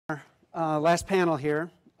last panel here.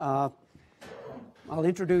 I'll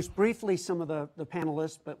introduce briefly some of the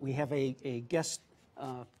panelists, but we have a guest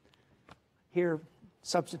here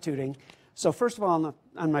substituting. So first of all,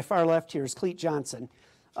 on my far left here is Clete Johnson.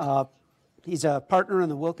 He's a partner in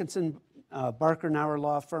the Wilkinson Barker Knauer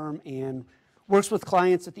law firm and works with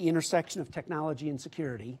clients at the intersection of technology and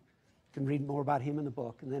security. You can read more about him in the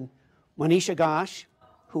book. And then Monisha Ghosh,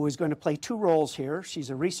 who is going to play two roles here. She's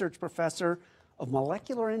a research professor of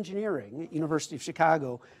molecular engineering at University of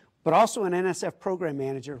Chicago, but also an NSF program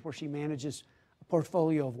manager where she manages a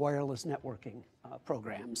portfolio of wireless networking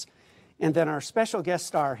programs. And then our special guest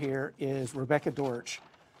star here is Rebecca Dortch.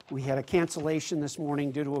 We had a cancellation this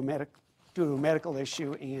morning due to a medical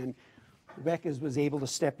issue, and Rebecca was able to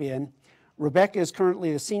step in. Rebecca is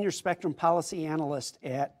currently the Senior Spectrum Policy Analyst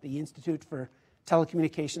at the Institute for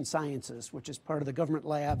Telecommunication Sciences, which is part of the government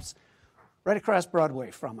labs right across Broadway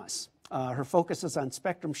from us. Her focus is on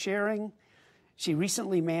spectrum sharing. She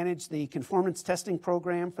recently managed the conformance testing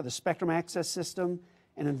program for the spectrum access system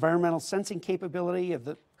and environmental sensing capability of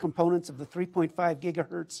the components of the 3.5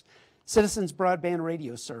 gigahertz Citizens Broadband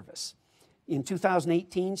Radio Service. In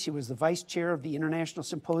 2018, she was the vice chair of the International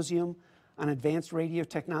Symposium on Advanced Radio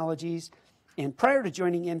Technologies. And prior to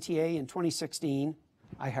joining NTA in 2016,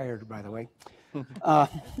 I hired her, by the way,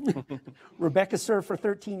 Rebecca served for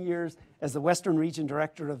 13 years as the Western Region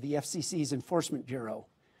Director of the FCC's Enforcement Bureau,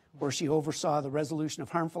 where she oversaw the resolution of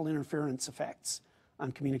harmful interference effects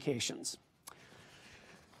on communications.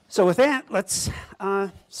 So with that, let's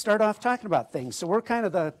start off talking about things. So we're kind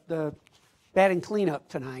of the batting cleanup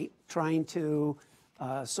tonight, trying to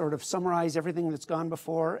sort of summarize everything that's gone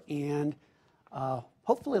before and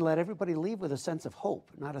hopefully let everybody leave with a sense of hope,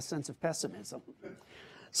 not a sense of pessimism.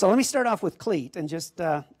 So let me start off with Clete and just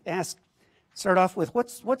start off with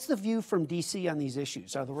what's the view from DC on these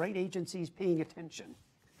issues? Are the right agencies paying attention?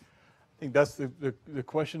 I think that's the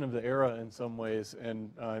question of the era in some ways,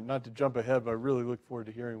 and not to jump ahead, but I really look forward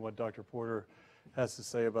to hearing what Dr. Porter has to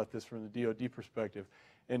say about this from the DoD perspective.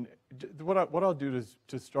 And what I'll do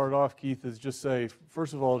to start off, Keith, is just say,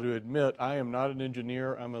 first of all, to admit I am not an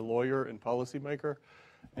engineer. I'm a lawyer and policymaker,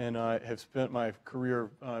 and I have spent my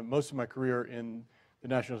career, most of my career in the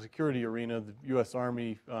national security arena, the U.S.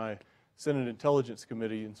 Army Senate Intelligence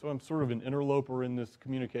Committee, and so I'm sort of an interloper in this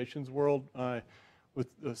communications world with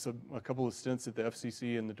a couple of stints at the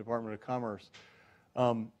FCC and the Department of Commerce.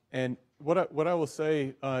 And what I will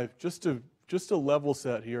say, just to level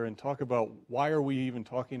set here and talk about why are we even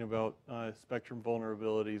talking about spectrum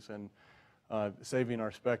vulnerabilities and saving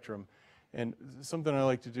our spectrum. And something I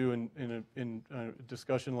like to do in a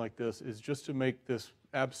discussion like this is just to make this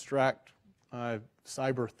abstract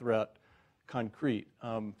cyber threat concrete.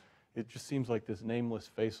 It just seems like this nameless,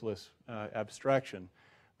 faceless abstraction.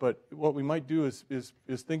 But what we might do is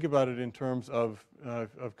think about it in terms of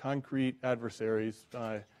concrete adversaries,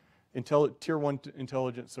 Tier 1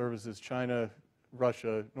 intelligence services, China,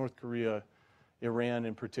 Russia, North Korea, Iran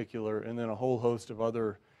in particular, and then a whole host of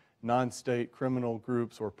other non-state criminal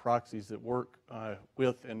groups or proxies that work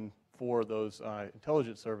with and for those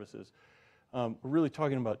intelligence services. We're really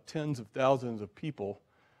talking about tens of thousands of people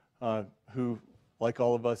who, like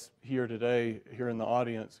all of us here today, here in the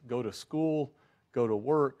audience, go to school, go to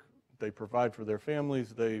work, they provide for their families,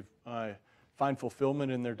 they find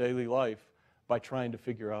fulfillment in their daily life by trying to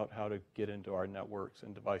figure out how to get into our networks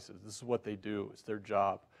and devices. This is what they do. It's their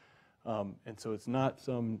job. And so it's not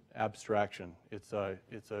some abstraction. It's a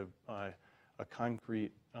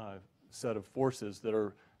concrete set of forces that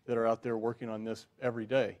are out there working on this every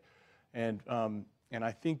day. And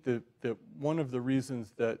I think that one of the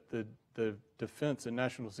reasons that the defense and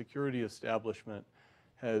national security establishment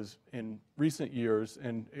has, in recent years,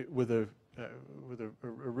 and with a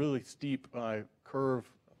really steep curve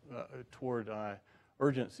toward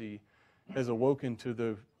urgency, has awoken to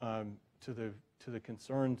the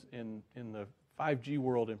concerns in the 5G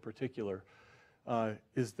world in particular,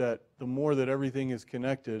 is that the more that everything is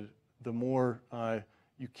connected, the more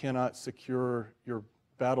you cannot secure your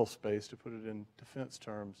battle space, to put it in defense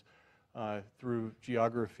terms, through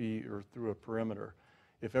geography or through a perimeter.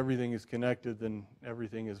 If everything is connected, then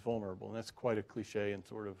everything is vulnerable. And that's quite a cliche and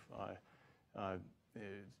sort of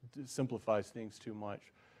simplifies things too much.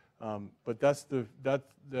 But that's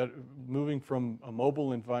that moving from a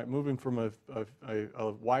mobile environment, moving from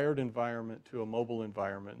a wired environment to a mobile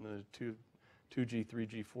environment in the 2G,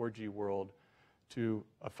 3G, 4G world, to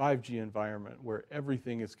a 5G environment where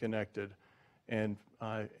everything is connected, and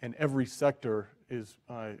every sector is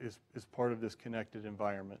part of this connected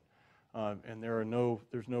environment. And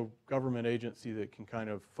there's no government agency that can kind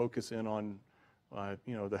of focus in on,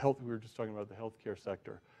 the health. We were just talking about the healthcare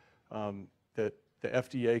sector. that the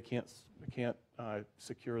FDA can't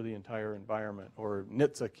secure the entire environment, or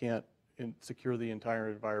NHTSA can't secure the entire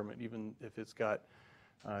environment, even if it's got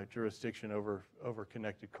jurisdiction over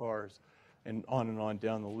connected cars, and on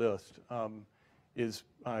down the list.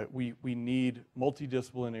 We need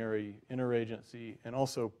multidisciplinary, interagency, and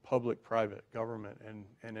also public-private, government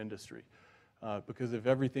and industry. Because if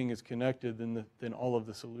everything is connected, then all of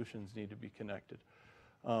the solutions need to be connected.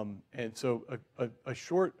 And so a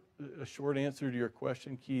short answer to your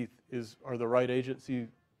question, Keith, is are the right agencies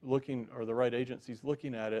looking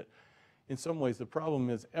at it? In some ways, the problem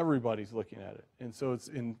is everybody's looking at it. And so it's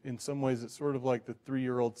in some ways, it's sort of like the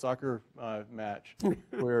 3-year-old soccer match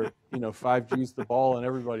where, 5G's the ball and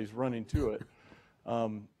everybody's running to it.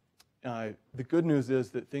 The good news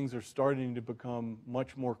is that things are starting to become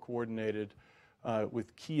much more coordinated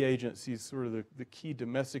with key agencies, sort of the key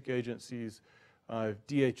domestic agencies,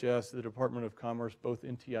 DHS, the Department of Commerce, both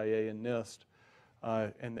NTIA and NIST,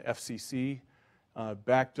 and the FCC,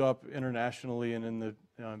 backed up internationally and in the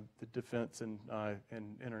defense and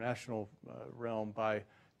international realm by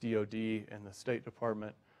DOD and the State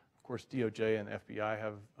Department. Of course, DOJ and FBI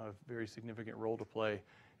have a very significant role to play.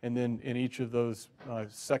 And then in each of those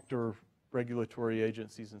sector regulatory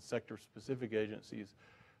agencies and sector-specific agencies,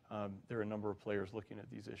 there are a number of players looking at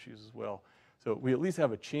these issues as well. So we at least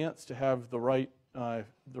have a chance to have the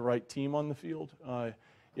right team on the field.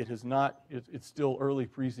 It has not. It's still early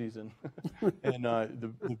preseason, and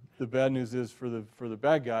the bad news is for the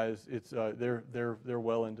bad guys, it's they're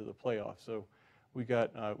well into the playoffs. So we've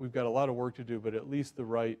got a lot of work to do, but at least the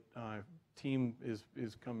right team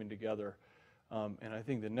is coming together. And I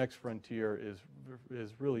think the next frontier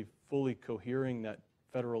is really fully cohering that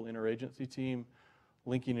federal interagency team,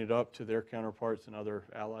 linking it up to their counterparts in other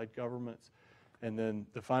allied governments, and then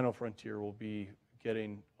the final frontier will be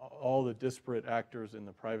getting all the disparate actors in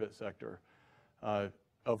the private sector,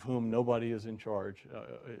 of whom nobody is in charge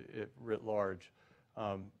writ large,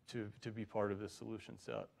 to be part of this solution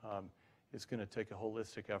set. It's going to take a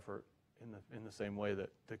holistic effort in the same way that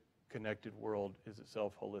the connected world is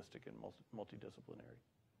itself holistic and multidisciplinary.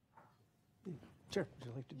 Sure. Would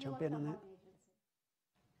you like to jump in on that?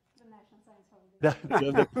 The National Science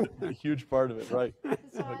Foundation. That's a huge part of it, right?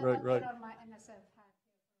 So right. Put on my NSF hat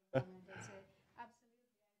here for a moment and say, absolutely,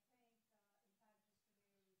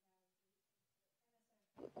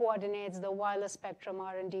 coordinates the wireless spectrum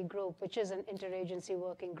R&D group, which is an interagency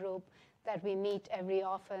working group that we meet every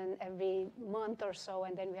month or so,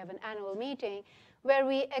 and then we have an annual meeting where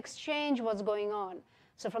we exchange what's going on.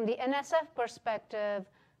 So from the NSF perspective,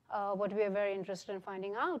 what we are very interested in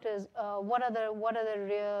finding out is what are the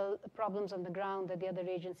real problems on the ground that the other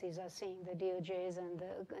agencies are seeing, the DOJs and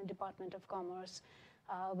the Department of Commerce.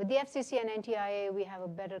 With the FCC and NTIA, we have a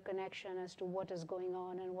better connection as to what is going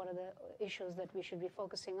on and what are the issues that we should be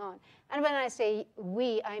focusing on. And when I say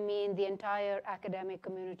we, I mean the entire academic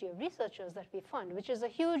community of researchers that we fund, which is a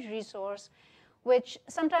huge resource, which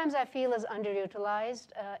sometimes I feel is underutilized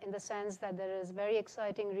in the sense that there is very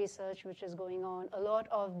exciting research which is going on. A lot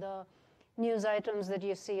of the news items that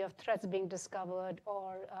you see of threats being discovered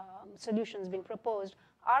or solutions being proposed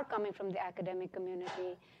are coming from the academic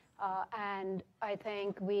community. And I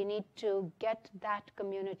think we need to get that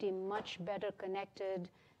community much better connected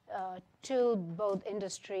to both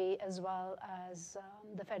industry as well as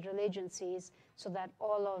the federal agencies so that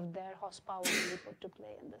all of their horsepower can be put to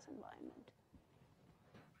play in this environment.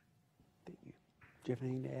 Do you have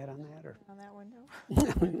anything to add on that? Or? On that one,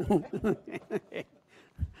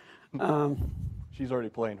 no. She's already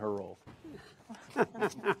playing her role.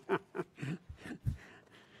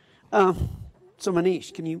 So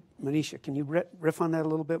Monisha, can you riff on that a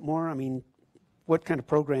little bit more? I mean, what kind of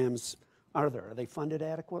programs are there? Are they funded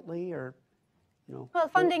adequately, or Well,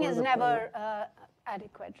 funding is never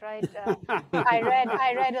adequate, right? I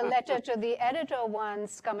read a letter to the editor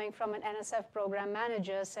once coming from an NSF program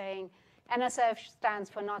manager saying, NSF stands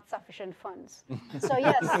for not sufficient funds. So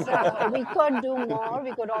yes, we could do more.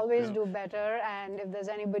 We could always do better. And if there's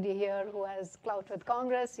anybody here who has clout with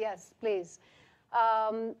Congress, yes, please.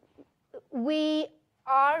 We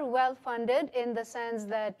are well funded in the sense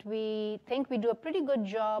that we think we do a pretty good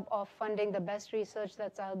job of funding the best research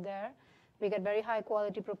that's out there. We get very high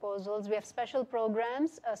quality proposals. We have special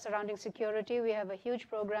programs surrounding security. We have a huge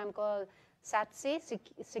program called SATC,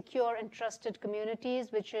 Secure and Trusted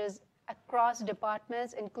Communities, which is across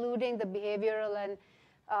departments, including the behavioral and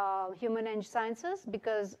human sciences,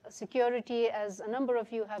 because security, as a number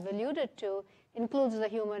of you have alluded to, includes the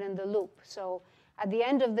human in the loop. So at the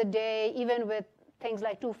end of the day, even with things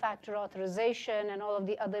like two-factor authorization and all of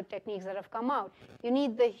the other techniques that have come out, you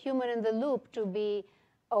need the human in the loop to be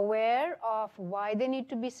aware of why they need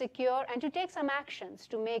to be secure and to take some actions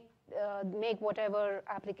to make whatever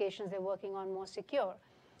applications they're working on more secure.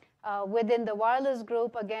 Within the wireless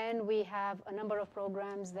group, again, we have a number of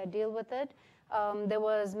programs that deal with it. There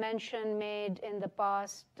was mention made in the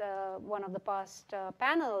past, one of the past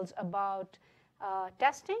panels about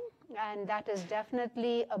testing, and that is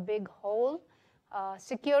definitely a big hole.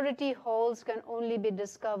 Security holes can only be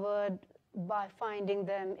discovered by finding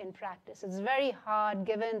them in practice. It's very hard,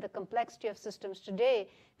 given the complexity of systems today,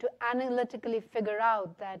 to analytically figure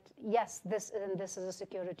out that, yes, this is a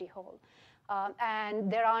security hole. And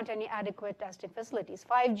there aren't any adequate testing facilities.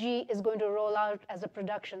 5G is going to roll out as a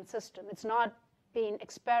production system. It's not being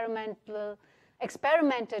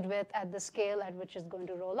experimented with at the scale at which it's going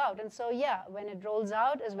to roll out. And so, yeah, when it rolls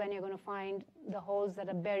out is when you're going to find the holes that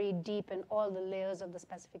are buried deep in all the layers of the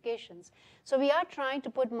specifications. So we are trying to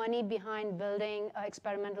put money behind building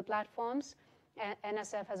experimental platforms.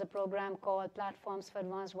 NSF has a program called Platforms for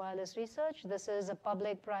Advanced Wireless Research. This is a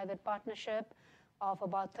public-private partnership of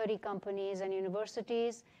about 30 companies and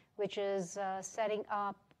universities, which is setting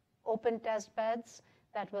up open test beds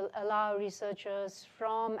that will allow researchers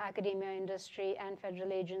from academia, industry, and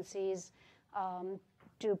federal agencies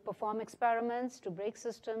to perform experiments, to break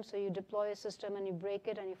systems. So you deploy a system and you break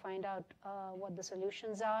it and you find out what the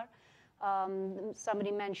solutions are.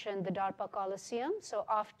 Somebody mentioned the DARPA Coliseum. So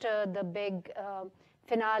after the big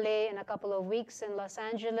finale in a couple of weeks in Los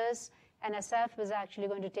Angeles, NSF is actually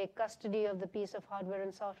going to take custody of the piece of hardware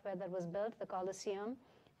and software that was built, the Coliseum,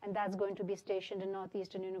 and that's going to be stationed in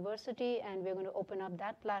Northeastern University, and we're going to open up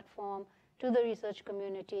that platform to the research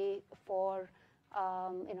community for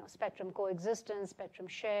spectrum coexistence, spectrum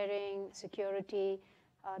sharing, security.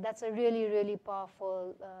 That's a really, really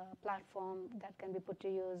powerful platform that can be put to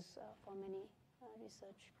use for many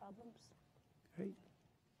research problems. Great.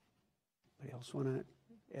 Anybody else want to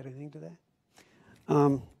add anything to that?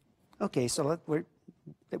 Okay, so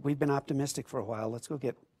we've been optimistic for a while. Let's go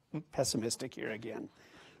get pessimistic here again.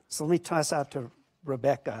 So let me toss out to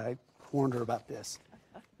Rebecca. I warned her about this.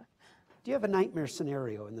 Do you have a nightmare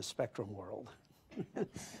scenario in the spectrum world?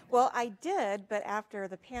 Well, I did, but after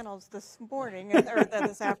the panels this morning, or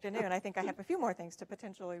this afternoon, I think I have a few more things to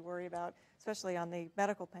potentially worry about, especially on the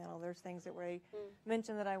medical panel. There's things that Ray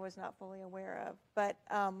mentioned that I was not fully aware of. But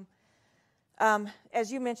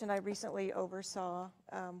as you mentioned, I recently oversaw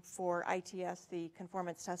for ITS the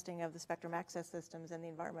conformance testing of the spectrum access systems and the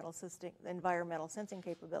environmental sensing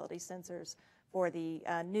capability sensors for the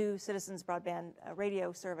new Citizens Broadband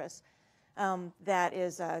Radio service that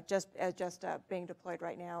is just being deployed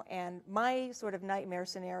right now. And my sort of nightmare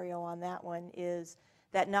scenario on that one is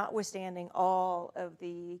that, notwithstanding all of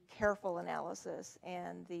the careful analysis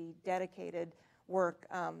and the dedicated work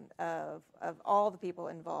of all the people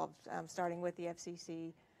involved, starting with the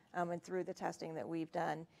FCC and through the testing that we've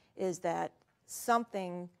done, is that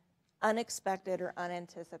something unexpected or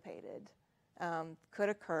unanticipated could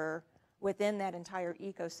occur within that entire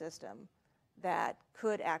ecosystem that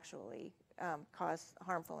could actually cause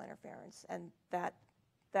harmful interference. And that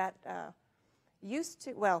used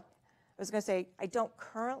to, well, I was going to say, I don't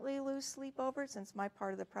currently lose sleep over it since my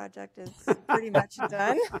part of the project is pretty much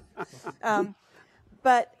done.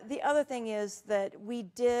 But the other thing is that we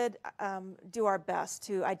did do our best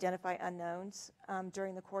to identify unknowns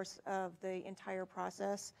during the course of the entire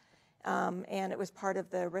process. And it was part of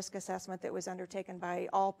the risk assessment that was undertaken by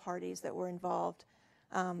all parties that were involved.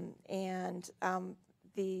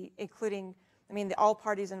 Including all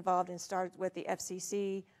parties involved, and started with the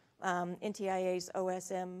FCC, NTIA's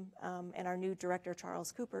OSM, and our new director,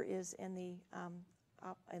 Charles Cooper, is in the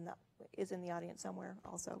audience somewhere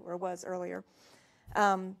also, or was earlier.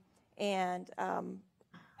 And of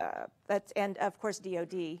course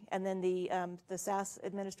DoD, and then the SAS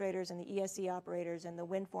administrators and the ESC operators and the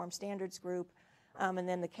Wind Farm Standards Group, and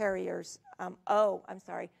then the carriers.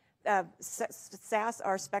 SAS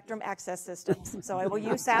are spectrum access systems, so I will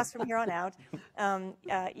use SAS from here on out.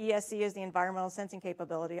 ESC is the environmental sensing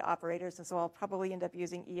capability operators, and so I'll probably end up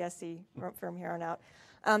using ESC from here on out.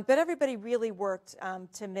 But everybody really worked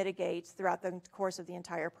to mitigate throughout the course of the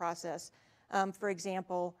entire process. For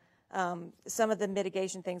example, some of the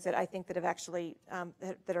mitigation things that I think that have actually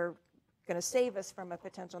that are going to save us from a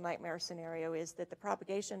potential nightmare scenario is that the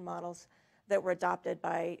propagation models that were adopted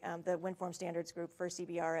by the Wind Farm Standards Group for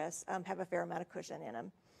CBRS have a fair amount of cushion in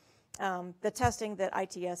them. The testing that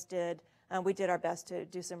ITS did, we did our best to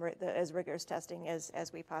do as rigorous testing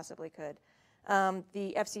as we possibly could.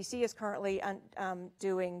 The FCC is currently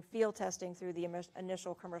doing field testing through the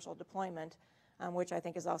initial commercial deployment, which I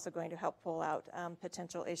think is also going to help pull out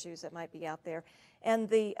potential issues that might be out there. And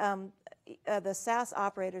the SAS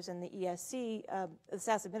operators and the ESC, the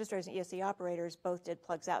SAS administrators and ESC operators both did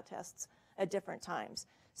plugs out tests at different times.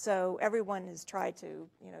 So everyone has tried to,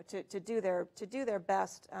 to do their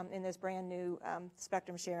best in this brand new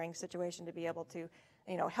spectrum sharing situation to be able to,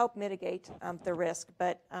 help mitigate the risk.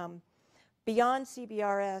 But beyond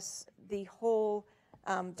CBRS, the whole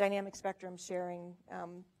dynamic spectrum sharing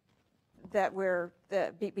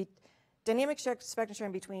dynamic spectrum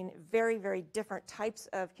sharing between very, very different types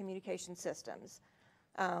of communication systems,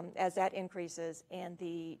 as that increases, and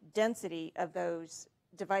the density of those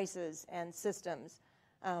devices and systems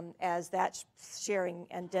as that sharing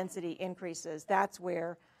and density increases, that's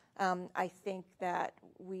where I think that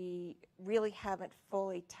we really haven't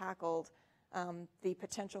fully tackled the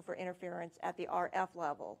potential for interference at the RF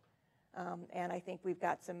level. And I think we've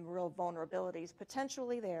got some real vulnerabilities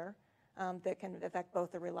potentially there that can affect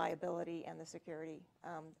both the reliability and the security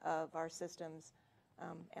of our systems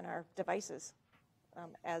and our devices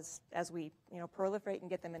as we proliferate and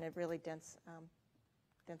get them in a really dense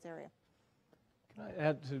area. Can I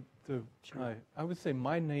add to Sure. I would say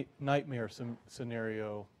my nightmare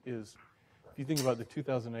scenario is, if you think about the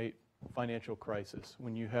 2008 financial crisis,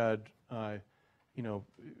 when you had,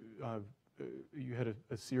 you had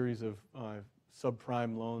a series of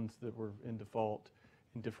subprime loans that were in default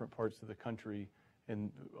in different parts of the country,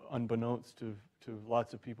 and unbeknownst to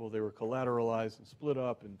lots of people, they were collateralized and split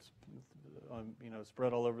up and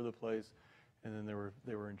spread all over the place, and then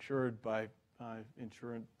they were insured by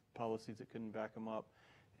insurance policies that couldn't back them up,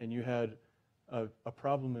 and you had a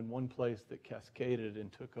problem in one place that cascaded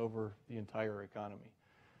and took over the entire economy.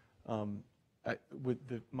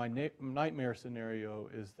 My nightmare scenario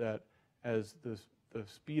is that as the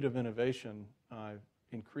speed of innovation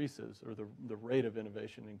increases, or the rate of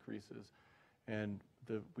innovation increases, and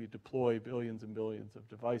we deploy billions and billions of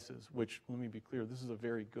devices, which, let me be clear, this is a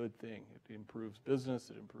very good thing. It improves business,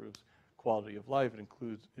 it improves quality of life, it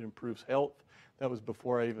improves health. That was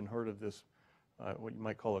before I even heard of this, what you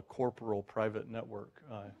might call a corporal private network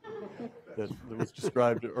that was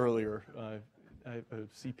described earlier,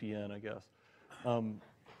 CPN, I guess.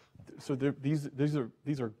 So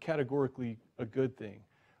these are categorically a good thing,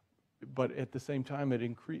 but at the same time, it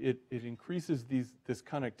increases this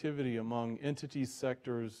connectivity among entities,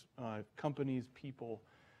 sectors, companies, people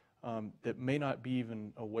that may not be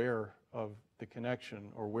even aware of the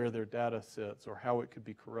connection or where their data sits or how it could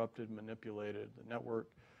be corrupted, manipulated, the network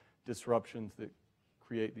disruptions that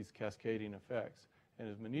create these cascading effects. And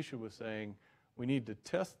as Monisha was saying, we need to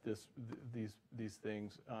test these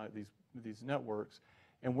things, these networks,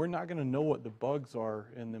 and we're not going to know what the bugs are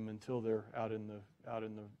in them until they're out in the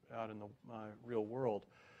real world.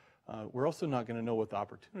 We're also not going to know what the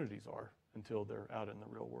opportunities are until they're out in the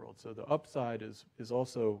real world. So the upside is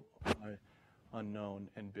also unknown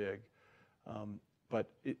and big. But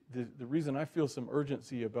the reason I feel some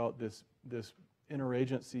urgency about this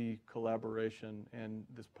interagency collaboration and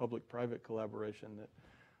this public-private collaboration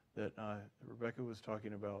that Rebecca was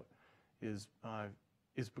talking about is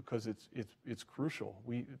because it's crucial.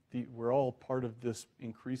 We're all part of this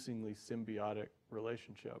increasingly symbiotic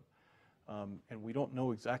relationship, and we don't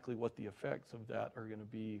know exactly what the effects of that are going to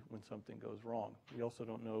be when something goes wrong. We also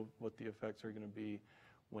don't know what the effects are going to be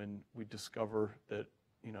when we discover that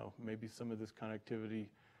maybe some of this connectivity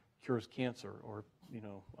cures cancer or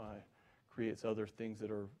creates other things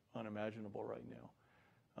that are unimaginable right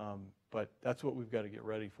now. But that's what we've got to get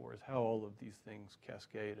ready for, is how all of these things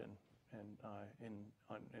cascade and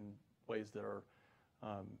in ways that are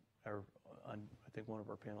I think one of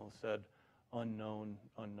our panelists said, unknown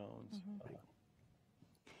unknowns. Mm-hmm.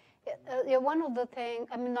 Yeah, one of the things,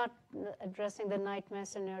 I'm not addressing the nightmare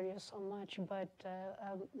scenario so much, but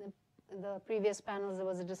in the previous panels there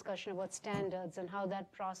was a discussion about standards and how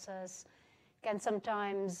that process can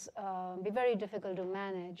sometimes be very difficult to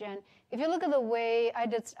manage. And if you look at the way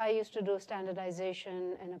I used to do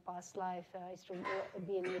standardization in a past life, I used to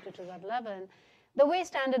be in 8 to 2011. The way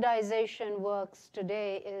standardization works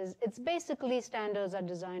today is it's basically standards are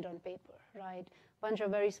designed on paper, right? A bunch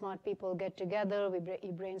of very smart people get together,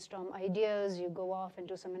 you brainstorm ideas, you go off and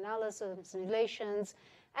do some analysis, simulations,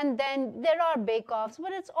 and then there are bake-offs,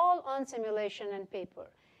 but it's all on simulation and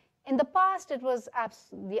paper. In the past, it was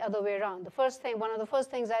the other way around. One of the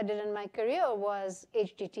first things I did in my career was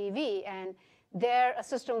HDTV, and there a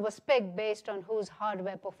system was picked based on whose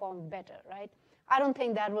hardware performed better, right? I don't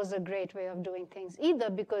think that was a great way of doing things either,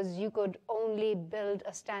 because you could only build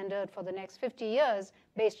a standard for the next 50 years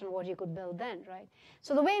based on what you could build then, right?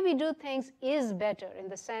 So the way we do things is better in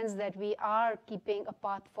the sense that we are keeping a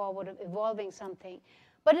path forward of evolving something.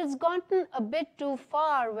 But it's gotten a bit too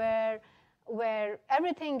far where where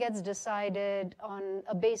everything gets decided on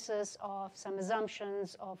a basis of some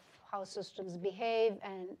assumptions of how systems behave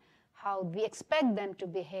and how we expect them to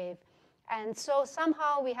behave. And so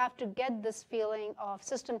somehow we have to get this feeling of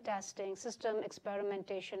system testing, system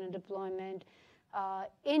experimentation and deployment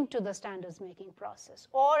into the standards making process.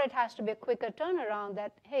 Or it has to be a quicker turnaround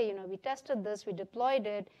that, hey, we tested this, we deployed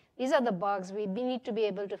it, these are the bugs, we need to be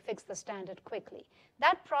able to fix the standard quickly.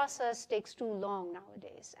 That process takes too long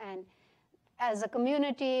nowadays. And as a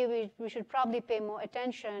community, we should probably pay more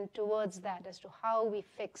attention towards that as to how we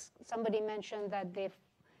fix. Somebody mentioned that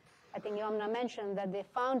I think Yomna mentioned that they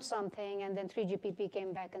found something and then 3GPP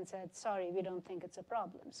came back and said, sorry, we don't think it's a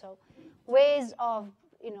problem. So ways of,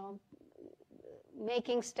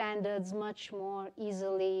 making standards much more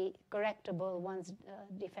easily correctable once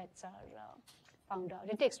defects are found out.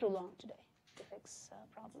 It takes too long today to fix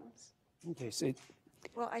problems. Okay, so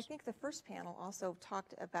well, I think the first panel also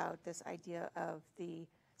talked about this idea of the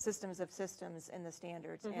systems of systems in the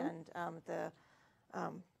standards and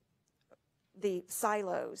the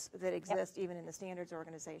silos that exist even in the standards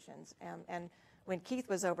organizations. And when Keith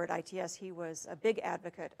was over at ITS, he was a big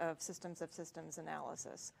advocate of systems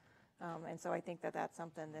analysis. And so I think that that's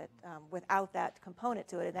something that without that component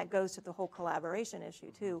to it, and that goes to the whole collaboration issue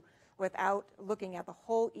too, without looking at the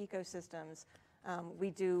whole ecosystems, we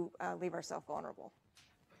do leave ourselves vulnerable.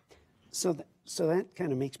 So that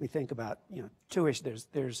kind of makes me think about, two issues.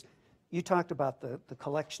 You talked about the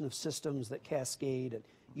collection of systems that cascade, and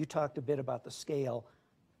you talked a bit about the scale.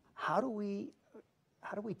 How do we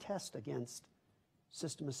test against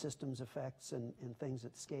system of systems effects and things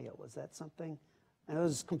at scale? Is that something? I know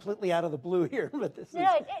this is completely out of the blue here, but this is.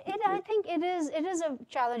 I think it is a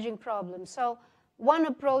challenging problem. So one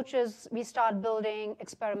approach is we start building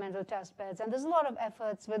experimental test beds, and there's a lot of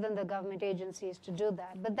efforts within the government agencies to do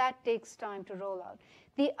that, but that takes time to roll out.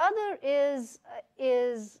 The other is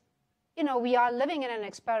we are living in an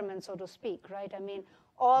experiment, so to speak, right? I mean,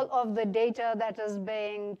 all of the data that is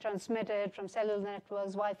being transmitted from cellular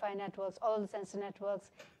networks, Wi-Fi networks, all the sensor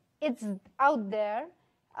networks, it's out there.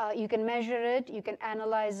 You can measure it, you can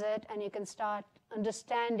analyze it, and you can start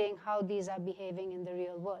understanding how these are behaving in the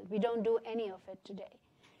real world. We don't do any of it today.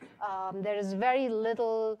 There is very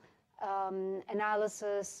little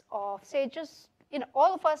analysis of, say, just,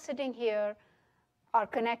 all of us sitting here are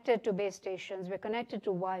connected to base stations. We're connected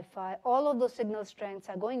to Wi-Fi. All of those signal strengths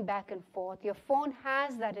are going back and forth. Your phone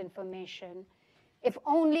has that information. If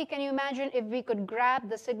only, can you imagine if we could grab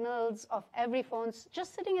the signals of every phone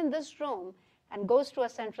just sitting in this room and goes to a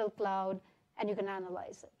central cloud, and you can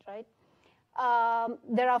analyze it, right?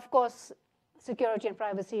 There are, of course, security and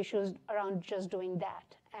privacy issues around just doing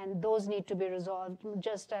that, and those need to be resolved,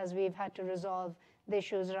 just as we've had to resolve the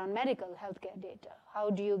issues around medical healthcare data. How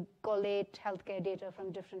do you collate healthcare data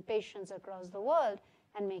from different patients across the world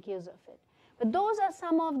and make use of it? But those are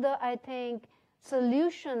some of the, I think,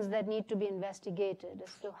 solutions that need to be investigated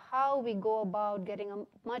as to how we go about getting a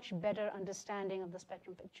much better understanding of the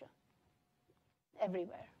spectrum picture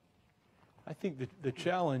everywhere. I think the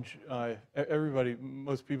challenge,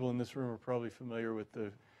 most people in this room are probably familiar with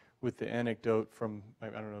the anecdote from, I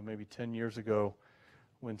don't know, maybe 10 years ago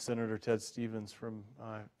when Senator Ted Stevens from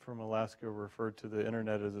Alaska referred to the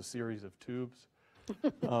internet as a series of tubes.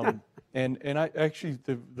 And I actually,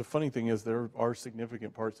 the funny thing is there are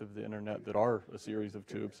significant parts of the internet that are a series of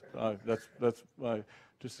tubes. That's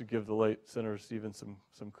just to give the late Senator Stevens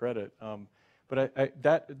some credit. But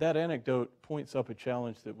that anecdote points up a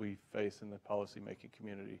challenge that we face in the policymaking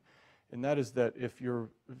community. And that is that if you're,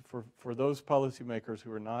 for those policymakers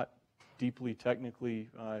who are not deeply technically,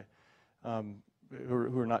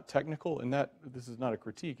 who are not technical, and this is not a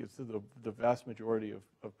critique, it's the vast majority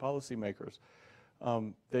of policymakers,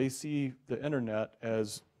 they see the internet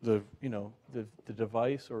as the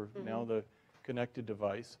device, or now the connected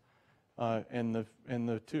device, and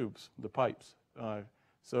the tubes, the pipes.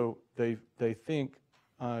 So they think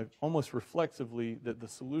almost reflexively that the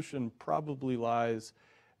solution probably lies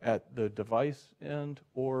at the device end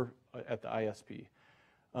or at the ISP.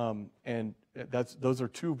 And those are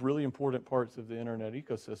two really important parts of the internet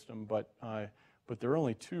ecosystem, but there are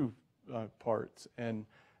only two parts. And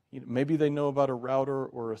maybe they know about a router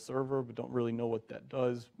or a server, but don't really know what that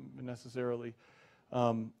does necessarily.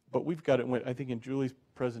 But we've got it. I think in Julie's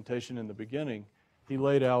presentation in the beginning, he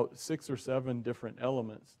laid out 6 or 7 different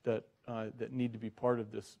elements that need to be part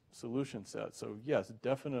of this solution set. So yes, it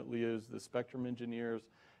definitely is the spectrum engineers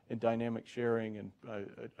and dynamic sharing and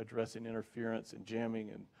addressing interference and jamming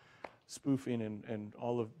and spoofing and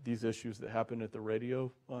all of these issues that happen at the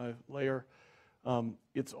radio layer.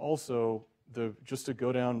 It's also just to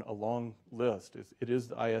go down a long list, it is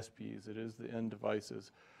the ISPs, it is the end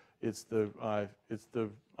devices, it's the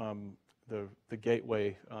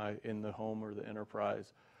gateway in the home or the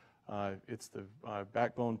enterprise, it's the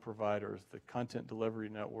backbone providers, the content delivery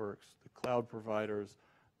networks, the cloud providers,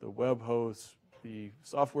 the web hosts, the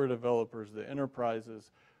software developers, the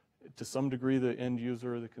enterprises, to some degree the end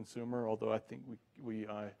user or the consumer, although I think we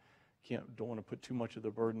don't want to put too much of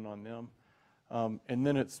the burden on them. And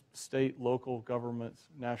then it's state, local governments,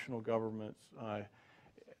 national governments.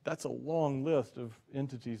 That's a long list of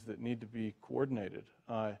entities that need to be coordinated.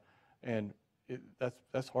 And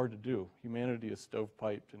that's hard to do. Humanity is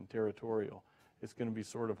stovepiped and territorial. It's going to be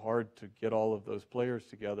sort of hard to get all of those players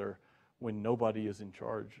together when nobody is in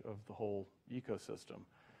charge of the whole ecosystem.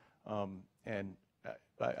 And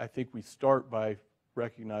I think we start by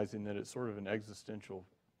recognizing that it's sort of an existential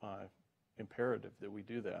imperative that we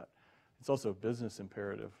do that. It's also a business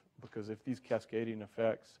imperative, because if these cascading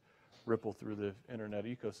effects ripple through the internet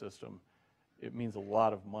ecosystem, it means a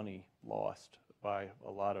lot of money lost by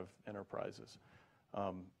a lot of enterprises.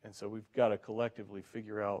 And so we've got to collectively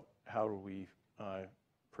figure out how do we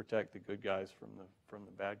protect the good guys from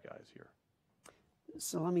the bad guys here.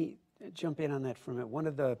 So let me jump in on that for a minute. One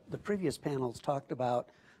of the previous panels talked about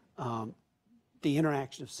the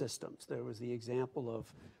interaction of systems. There was the example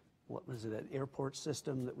of, what was it, an airport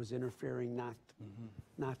system that was interfering,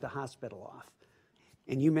 knocked a hospital off.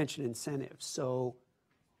 And you mentioned incentives. So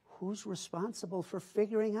who's responsible for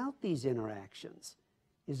figuring out these interactions?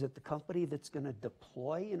 Is it the company that's going to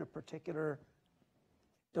deploy in a particular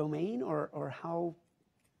domain, or how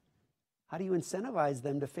do you incentivize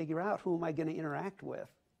them to figure out who am I going to interact with?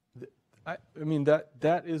 I mean,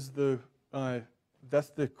 that is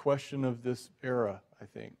that's the question of this era, I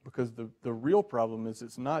think, because the real problem is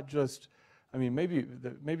it's not just, I mean, maybe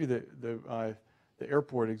the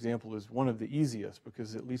airport example is one of the easiest,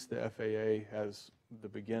 because at least the FAA has the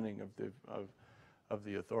beginning of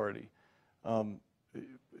the authority.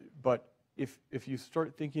 But if you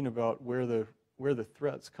start thinking about where the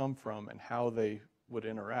threats come from and how they would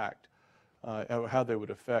interact, how they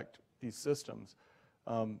would affect these systems,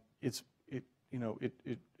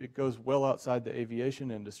 it goes well outside the aviation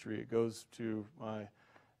industry. It goes to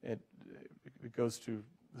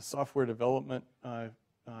the software development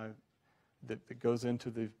that goes into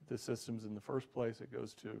the systems in the first place. It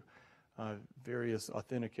goes to various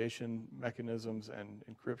authentication mechanisms and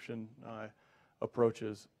encryption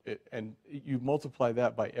approaches, and you multiply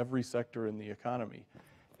that by every sector in the economy,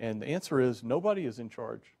 and the answer is nobody is in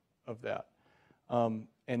charge of that, and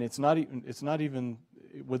it's not even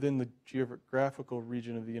within the geographical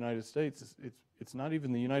region of the United States. It's not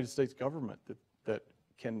even the United States government that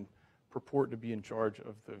can purport to be in charge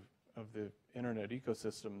of the internet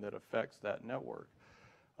ecosystem that affects that network.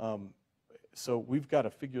 So we've got to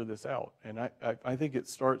figure this out, and I think it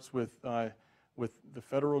starts with the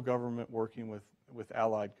federal government working with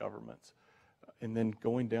allied governments, and then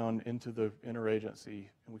going down into the interagency.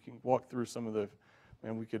 And we can walk through some of the,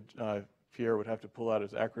 and we could, Pierre would have to pull out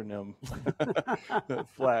his acronym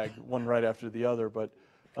flag, one right after the other. But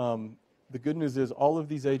the good news is all of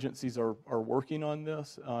these agencies are working on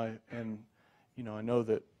this, and I know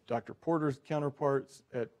that Dr. Porter's counterparts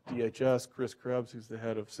at DHS, Chris Krebs, who's the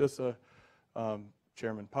head of CISA,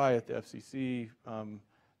 Chairman Pai at the FCC,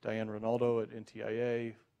 Diane Ronaldo at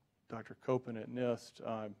NTIA, Dr. Copen at NIST,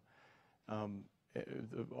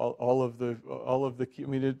 all of the. I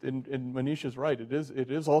mean, and Monisha's right. It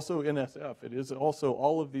is also NSF. It is also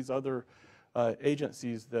all of these other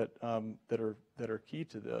agencies that are key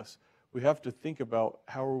to this. We have to think about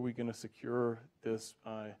how are we going to secure this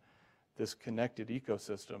connected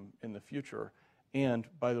ecosystem in the future. And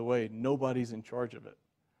by the way, nobody's in charge of it.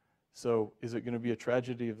 So is it going to be a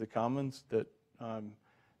tragedy of the commons that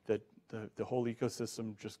the whole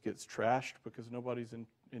ecosystem just gets trashed because nobody's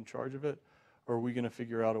in charge of it? Or are we going to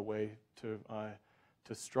figure out a way to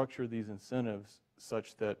structure these incentives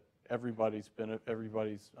such that everybody's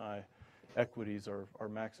equities are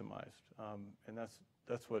maximized? And that's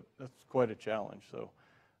quite a challenge. So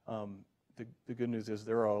the good news is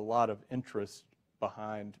there are a lot of interests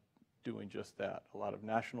behind doing just that. A lot of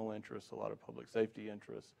national interests, a lot of public safety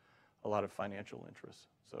interests, a lot of financial interests.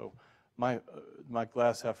 So my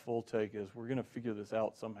glass half full take is we're going to figure this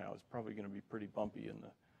out somehow. It's probably going to be pretty bumpy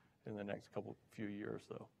in the next few years,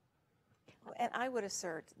 though. And I would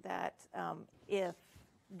assert that if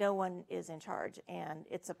no one is in charge and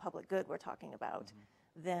it's a public good we're talking about,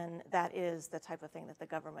 then that is the type of thing that the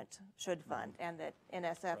government should fund, and that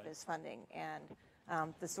NSF is funding,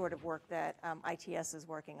 and the sort of work that ITS is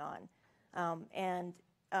working on. And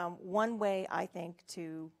one way, I think,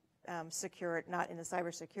 to secure, not in the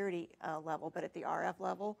cybersecurity level, but at the RF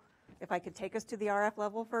level. If I could take us to the RF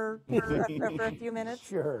level for a few minutes.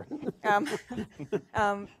 Sure.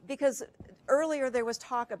 Because earlier there was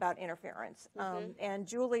talk about interference, and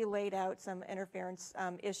Julie laid out some interference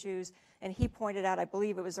issues, and he pointed out, I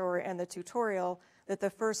believe it was in the tutorial, that the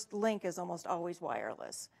first link is almost always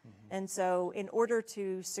wireless. And so in order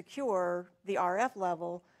to secure the RF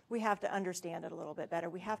level, we have to understand it a little bit better.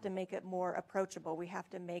 We have to make it more approachable. We have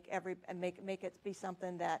to make it be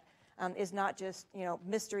something that is not just, you know,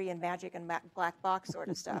 mystery and magic and black box sort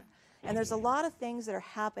of stuff. And there's a lot of things that are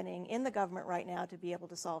happening in the government right now to be able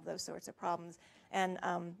to solve those sorts of problems. And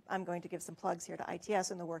I'm going to give some plugs here to ITS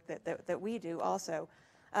and the work that we do also,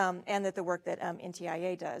 and that the work that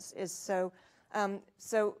NTIA does is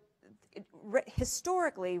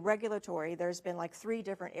historically, regulatory, there's been like 3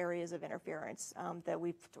 different areas of interference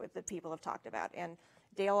that people have talked about. And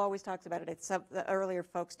Dale always talks about it. The earlier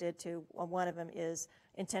folks did too. One of them is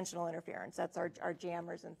intentional interference. That's our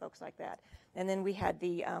jammers and folks like that. And then we had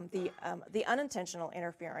the unintentional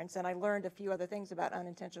interference. And I learned a few other things about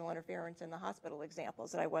unintentional interference in the hospital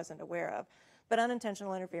examples that I wasn't aware of. But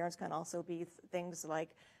unintentional interference can also be things like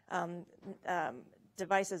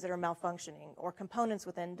devices that are malfunctioning, or components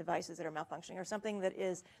within devices that are malfunctioning, or something that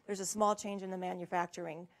there's a small change in the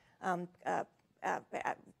manufacturing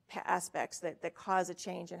aspects that cause a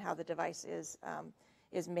change in how the device is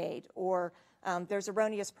made, or there's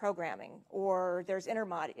erroneous programming, or there's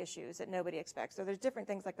intermod issues that nobody expects. So there's different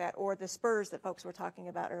things like that, or the spurs that folks were talking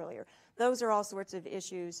about earlier. Those are all sorts of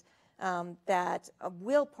issues that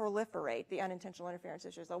will proliferate, the unintentional interference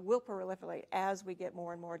issues, will proliferate as we get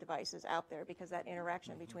more and more devices out there, because that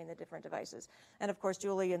interaction between the different devices. And of course,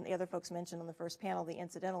 Julie and the other folks mentioned on the first panel the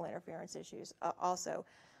incidental interference issues also.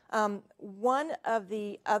 One of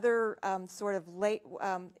the other sort of late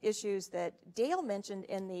issues that Dale mentioned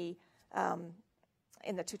in the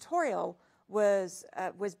tutorial was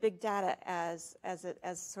big data as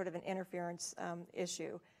sort of an interference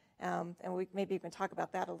issue. And maybe we can talk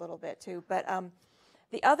about that a little bit too. But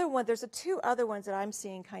the other one, there's 2 other ones that I'm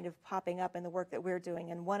seeing kind of popping up in the work that we're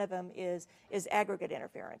doing, and one of them is aggregate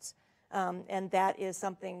interference. And that is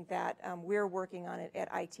something that we're working on at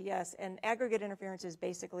ITS. And aggregate interference is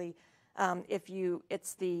basically when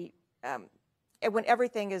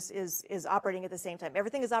everything is operating at the same time.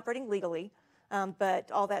 Everything is operating legally,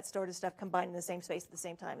 but all that sort of stuff combined in the same space at the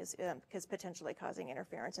same time is potentially causing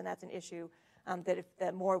interference. And that's an issue that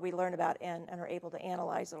the more we learn about and are able to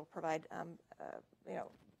analyze, it'll provide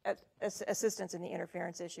assistance in the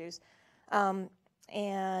interference issues. The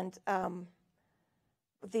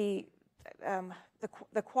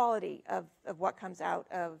quality of what comes out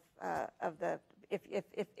of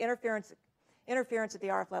if interference at the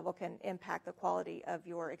RF level can impact the quality of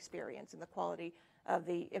your experience and the quality of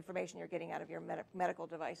the information you're getting out of your medical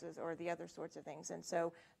devices or the other sorts of things. And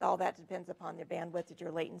so all that depends upon the bandwidth,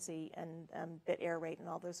 your latency, and bit error rate, and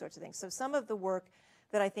all those sorts of things. So some of the work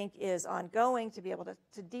that I think is ongoing to be able to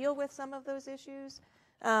deal with some of those issues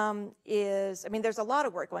there's a lot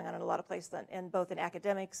of work going on in a lot of places, and both in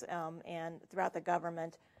academics and throughout the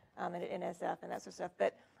government and at NSF and that sort of stuff.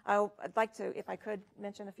 But I'd like to, if I could,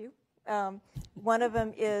 mention a few. One of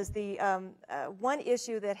them is the one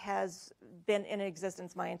issue that has been in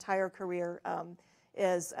existence my entire career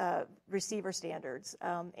is receiver standards.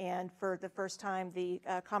 And for the first time, the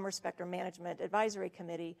Commerce Spectrum Management Advisory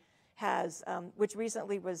Committee has, which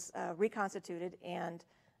recently was reconstituted and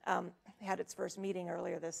had its first meeting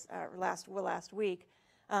earlier last week.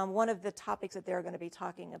 One of the topics that they're going to be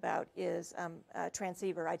talking about is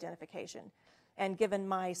transceiver identification. And given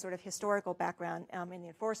my sort of historical background in the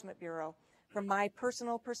Enforcement Bureau, from my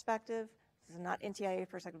personal perspective, this is not NTIA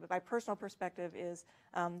perspective, but my personal perspective is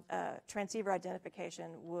transceiver identification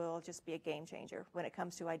will just be a game changer when it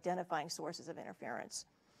comes to identifying sources of interference.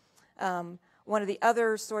 One of the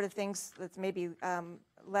other sort of things that's maybe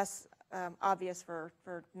less obvious for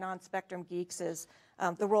non-spectrum geeks is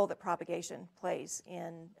the role that propagation plays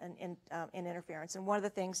in interference. And one of the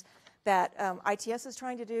things that ITS is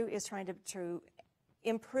trying to do is trying to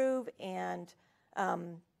improve and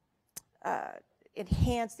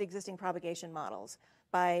enhance the existing propagation models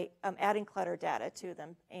by adding clutter data to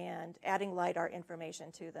them and adding LiDAR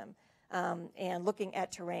information to them. And looking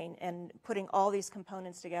at terrain and putting all these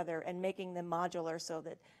components together and making them modular so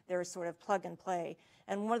that they're sort of plug and play.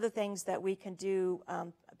 And one of the things that we can do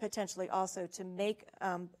potentially also to make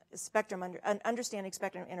understanding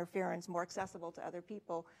spectrum interference more accessible to other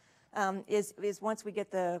people is once we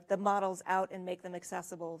get the models out and make them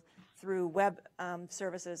accessible through web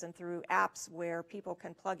services and through apps where people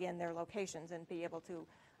can plug in their locations and be able to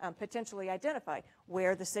potentially identify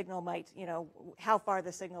where the signal might, how far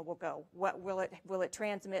the signal will go. What will it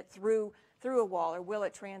transmit through a wall, or will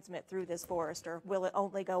it transmit through this forest, or will it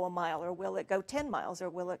only go a mile, or will it go 10 miles, or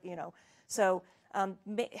will it, So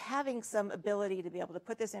having some ability to be able to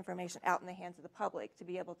put this information out in the hands of the public, to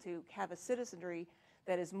be able to have a citizenry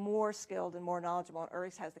that is more skilled and more knowledgeable, and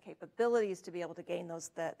always has the capabilities to be able to gain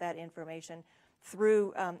that information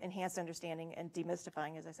through enhanced understanding and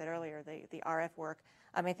demystifying, as I said earlier, the RF work,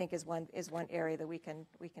 I think is one area that we can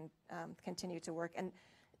continue to work. And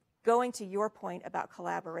going to your point about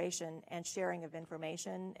collaboration and sharing of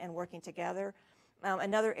information and working together,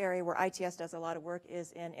 another area where ITS does a lot of work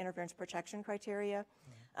is in interference protection criteria.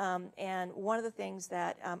 And one of the things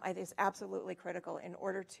that I think is absolutely critical in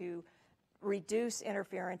order to reduce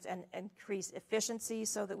interference and increase efficiency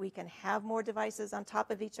so that we can have more devices on top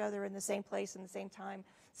of each other in the same place, in the same time,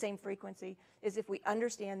 same frequency, is if we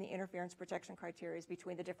understand the interference protection criteria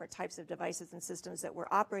between the different types of devices and systems that we're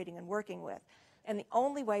operating and working with. And the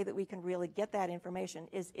only way that we can really get that information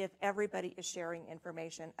is if everybody is sharing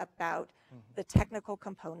information about the technical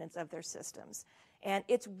components of their systems. And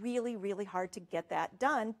it's really, really hard to get that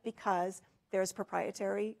done because there's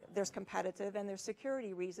proprietary, there's competitive, and there's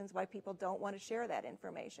security reasons why people don't want to share that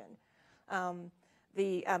information.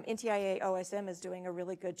 The NTIA OSM is doing a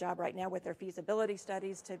really good job right now with their feasibility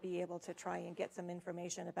studies to be able to try and get some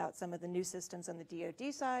information about some of the new systems on the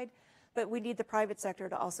DoD side. But we need the private sector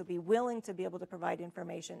to also be willing to be able to provide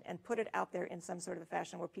information and put it out there in some sort of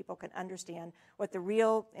fashion where people can understand what the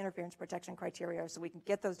real interference protection criteria are, so we can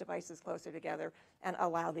get those devices closer together and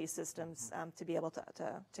allow these systems to be able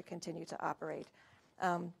to continue to operate.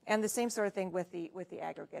 And the same sort of thing with the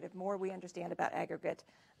aggregate. If more we understand about aggregate,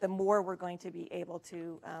 the more we're going to be able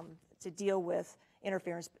to deal with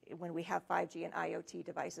interference when we have 5G and IoT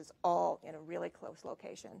devices all in a really close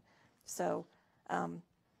location. So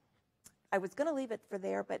I was going to leave it for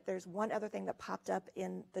there, but there's one other thing that popped up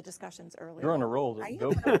in the discussions earlier. You're on a roll.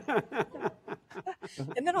 Go for it.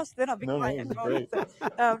 And then I'll be quiet. Great.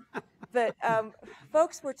 But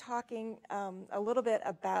folks were talking a little bit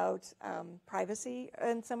about privacy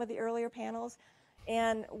in some of the earlier panels.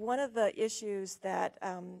 And one of the issues that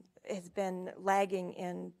has been lagging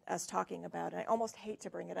in us talking about, and I almost hate to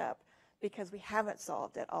bring it up because we haven't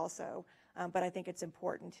solved it also, but I think it's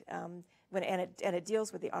important, and it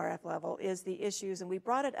deals with the RF level, is the issues, and we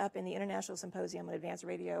brought it up in the International Symposium on Advanced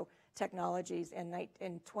Radio Technologies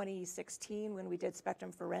in 2016 when we did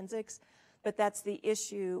spectrum forensics. But that's the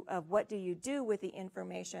issue of what do you do with the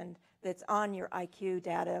information that's on your IQ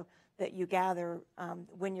data that you gather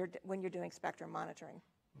when you're doing spectrum monitoring.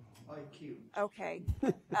 IQ. Okay.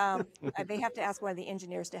 I may have to ask one of the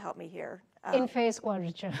engineers to help me here. In-phase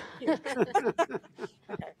quadrature.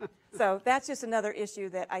 Okay. So that's just another issue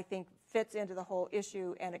that I think fits into the whole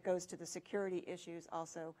issue, and it goes to the security issues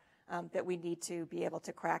also that we need to be able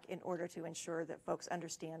to crack in order to ensure that folks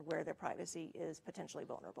understand where their privacy is potentially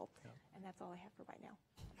vulnerable. Yeah. And that's all I have for right now.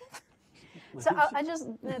 So I just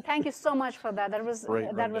thank you so much for that. That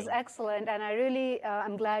was excellent, and I really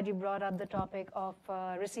I'm glad you brought up the topic of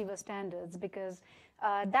receiver standards, because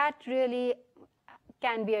that really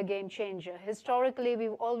can be a game changer. Historically,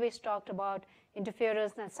 we've always talked about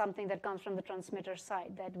interference as something that comes from the transmitter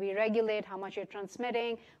side, that we regulate how much you're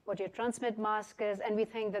transmitting, what your transmit mask is, and we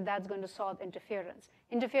think that that's going to solve interference.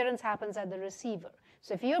 Interference happens at the receiver.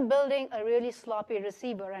 So if you're building a really sloppy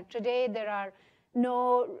receiver, and today there are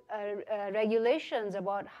no regulations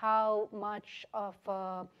about how much of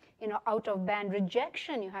out-of-band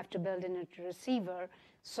rejection you have to build in a receiver.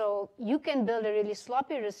 So you can build a really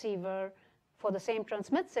sloppy receiver for the same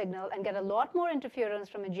transmit signal and get a lot more interference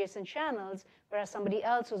from adjacent channels, whereas somebody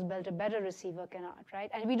else who's built a better receiver cannot,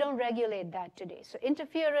 right? And we don't regulate that today. So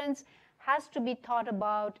interference has to be thought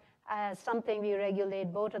about as something we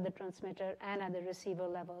regulate both at the transmitter and at the receiver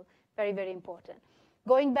level. Very, very important.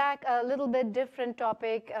 Going back a little bit different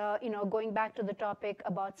topic, going back to the topic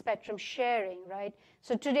about spectrum sharing, right?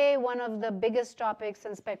 So today, one of the biggest topics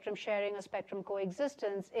in spectrum sharing or spectrum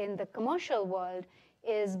coexistence in the commercial world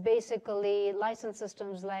is basically license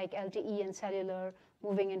systems like LTE and cellular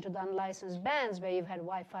moving into the unlicensed bands where you've had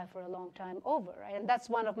Wi-Fi for a long time over, right? And that's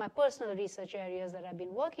one of my personal research areas that I've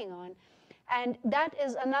been working on. And that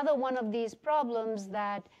is another one of these problems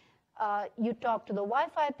that you talk to the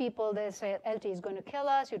Wi-Fi people, they say LTE is going to kill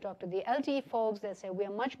us. You talk to the LTE folks, they say we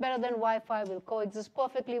are much better than Wi-Fi, we'll coexist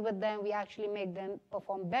perfectly with them. We actually make them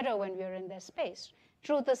perform better when we are in their space.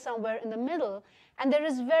 Truth is somewhere in the middle, and there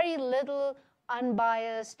is very little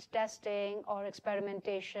unbiased testing or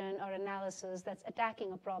experimentation or analysis that's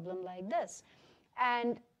attacking a problem like this.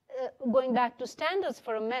 And going back to standards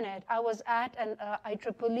for a minute, I was at an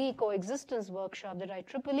IEEE coexistence workshop that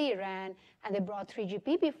IEEE ran, and they brought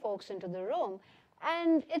 3GPP folks into the room.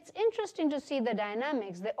 And it's interesting to see the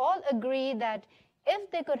dynamics. They all agree that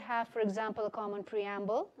if they could have, for example, a common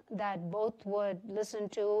preamble that both would listen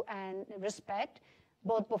to and respect,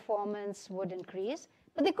 both performance would increase.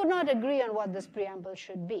 But they could not agree on what this preamble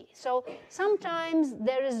should be. So sometimes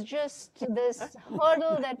there is just this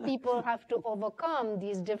hurdle that people have to overcome,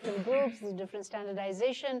 these different groups, these different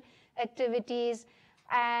standardization activities.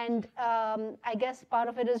 And I guess part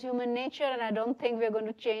of it is human nature, and I don't think we're going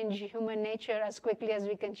to change human nature as quickly as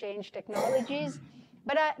we can change technologies.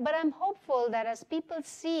 But I'm hopeful that as people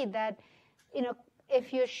see that,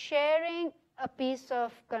 if you're sharing a piece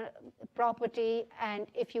of property, and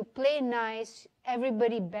if you play nice,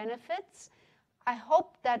 everybody benefits. I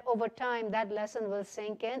hope that over time that lesson will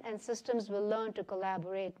sink in and systems will learn to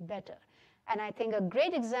collaborate better. And I think a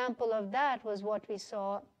great example of that was what we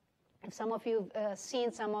saw. If some of you have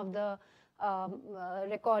seen some of the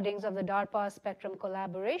recordings of the DARPA Spectrum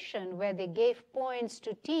collaboration, where they gave points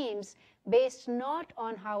to teams based not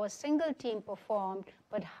on how a single team performed,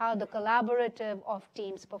 but how the collaborative of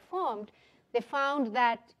teams performed, they found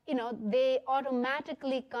that they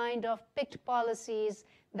automatically kind of picked policies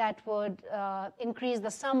that would increase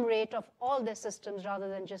the sum rate of all their systems rather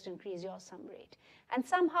than just increase your sum rate. And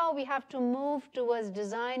somehow we have to move towards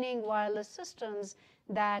designing wireless systems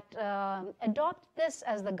that adopt this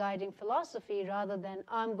as the guiding philosophy rather than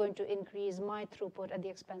I'm going to increase my throughput at the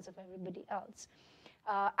expense of everybody else.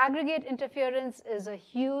 Aggregate interference is a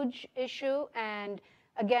huge issue, and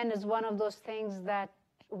again is one of those things that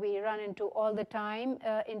we run into all the time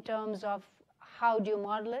in terms of how do you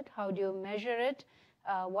model it, how do you measure it,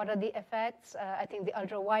 what are the effects. I think the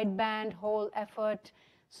ultra-wideband whole effort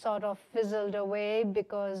sort of fizzled away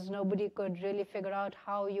because nobody could really figure out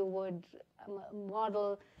how you would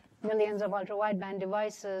model millions of ultra-wideband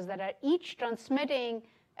devices that are each transmitting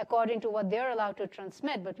according to what they're allowed to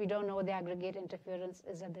transmit, but we don't know what the aggregate interference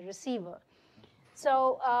is at the receiver.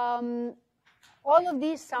 So all of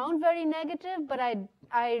these sound very negative, but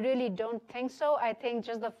I really don't think so. I think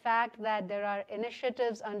just the fact that there are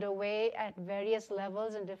initiatives underway at various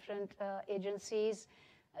levels in different agencies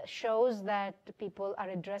shows that people are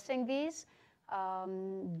addressing these.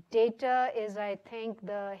 Data is, I think,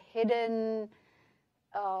 the hidden,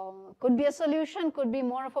 could be a solution, could be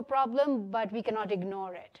more of a problem, but we cannot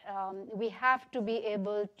ignore it. We have to be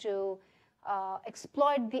able to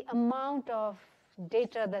exploit the amount of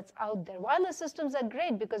data that's out there. Wireless systems are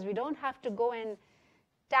great because we don't have to go and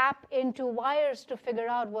tap into wires to figure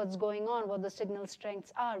out what's going on, what the signal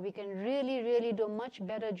strengths are. We can really, really do a much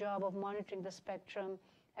better job of monitoring the spectrum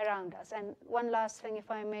around us. And one last thing,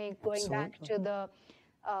 if I may, going back to the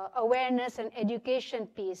awareness and education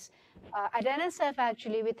piece. At NSF,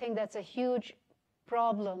 actually, we think that's a huge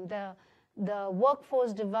problem. The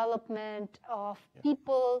workforce development of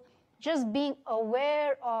people just being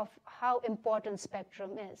aware of how important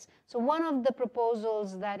spectrum is. So one of the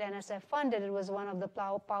proposals that NSF funded, it was one of the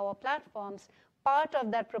power platforms, part of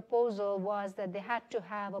that proposal was that they had to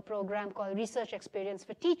have a program called Research Experience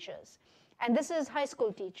for Teachers. And this is high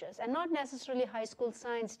school teachers, and not necessarily high school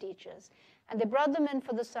science teachers. And they brought them in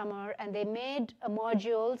for the summer, and they made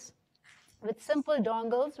modules with simple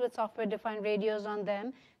dongles with software-defined radios on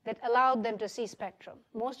them that allowed them to see spectrum.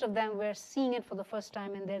 Most of them were seeing it for the first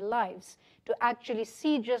time in their lives, to actually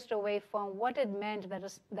see just a waveform, what it meant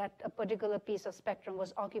that a particular piece of spectrum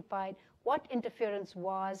was occupied, what interference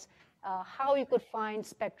was, how you could find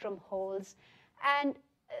spectrum holes. And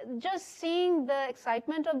just seeing the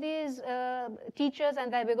excitement of these teachers,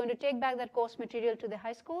 and that we're going to take back that course material to the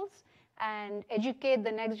high schools and educate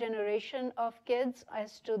the next generation of kids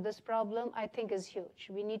as to this problem, I think is huge.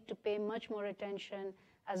 We need to pay much more attention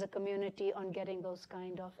as a community on getting those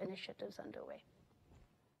kind of initiatives underway.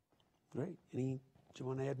 Great. Do you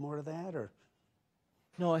want to add more to that, or?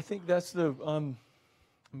 No, I think that's the,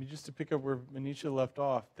 just to pick up where Monisha left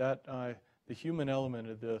off, that the human element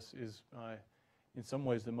of this is in some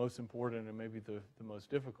ways the most important and maybe the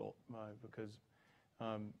most difficult because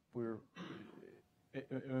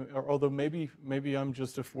although maybe I'm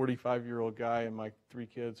just a 45-year-old guy and my 3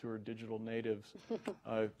 kids who are digital natives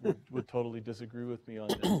would totally disagree with me on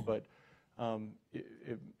this, but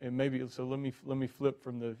it may be. So let me flip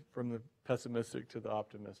from the pessimistic to the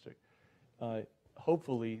optimistic.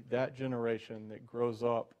 Hopefully, that generation that grows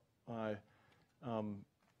up,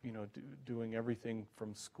 doing everything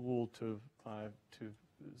from school to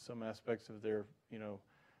some aspects of their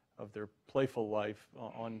playful life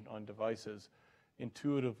on devices,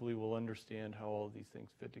 intuitively will understand how all of these things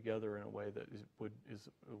fit together in a way that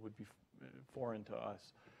would be foreign to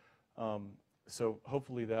us. So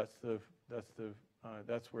hopefully that's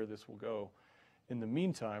where this will go. In the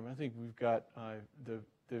meantime, I think we've got the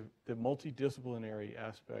multidisciplinary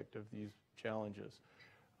aspect of these challenges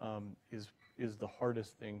is the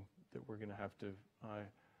hardest thing that we're going to have to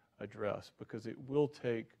address, because it will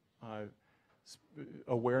take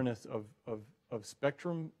awareness of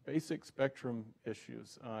spectrum, basic spectrum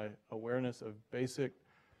issues, awareness of basic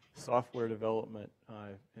software development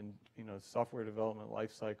and software development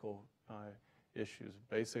life cycle issues,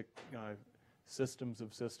 basic systems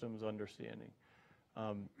of systems understanding,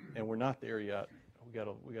 and we're not there yet. We got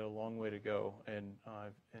a long way to go, and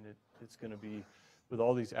it's going to be with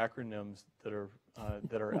all these acronyms that are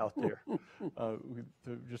out there.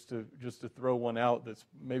 Just to throw one out that's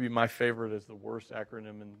maybe my favorite is the worst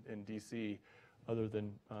acronym in DC, other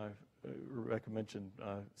than Rebecca mentioned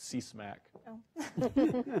CSMAC. Oh.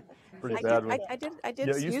 Pretty bad one. I did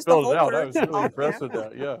Yeah, you use spelled the whole it out. I word. was really impressed with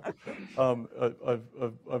that. Yeah.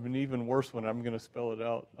 Of an even worse one, I'm going to spell it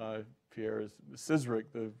out, Pierre, is CISRIC,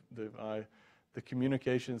 the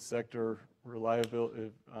Communications Sector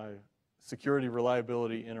Security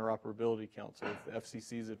Reliability Interoperability Council, the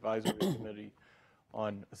FCC's advisory committee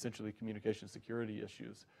on essentially communication security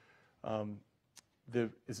issues.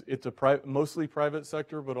 It's a mostly private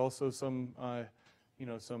sector, but also some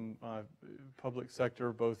public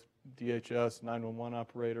sector, both DHS, 911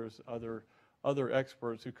 operators, other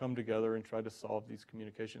experts who come together and try to solve these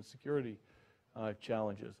communication security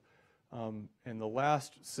challenges. And the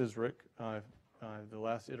last CISRIC, the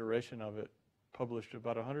last iteration of it, published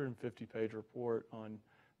about a 150-page report on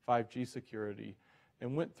 5G security,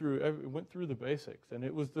 and went through the basics. And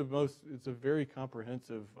it's a very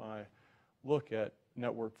comprehensive look at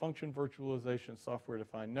network function virtualization,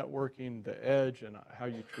 software-defined networking, the edge, and how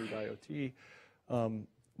you treat IoT.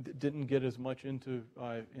 Didn't get as much into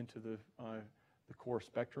the core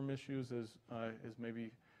spectrum issues as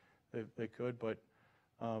maybe they could, but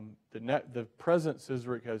the present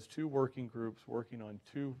CISRIC has two working groups working on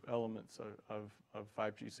two elements of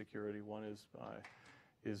 5G security. One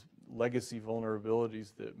is legacy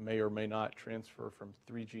vulnerabilities that may or may not transfer from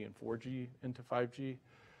 3G and 4G into 5G.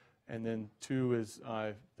 And then two is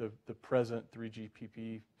the present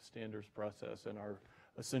 3GPP standards process, and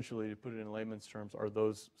essentially, to put it in layman's terms, are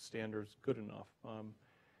those standards good enough?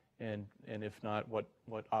 And if not, what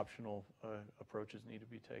optional approaches need to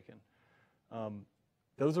be taken?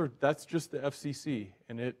 That's just the FCC,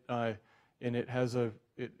 and it has it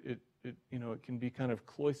can be kind of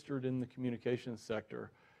cloistered in the communications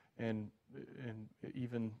sector, and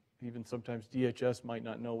even sometimes DHS might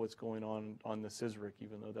not know what's going on the CISRIC,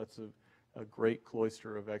 even though that's a great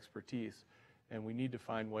cloister of expertise. And we need to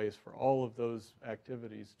find ways for all of those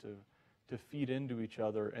activities to feed into each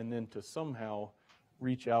other, and then to somehow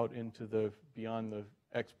reach out into beyond the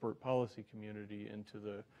expert policy community into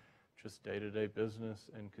the just day-to-day business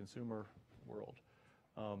and consumer world.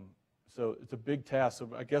 So it's a big task. So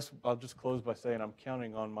I guess I'll just close by saying I'm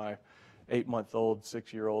counting on my 8-month-old,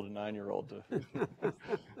 6-year-old, and 9-year-old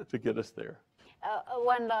to get us there.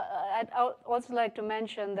 I'd also like to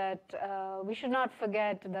mention that we should not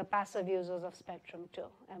forget the passive users of spectrum too,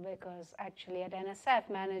 because actually at NSF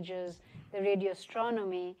manages the radio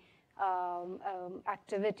astronomy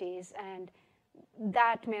activities, and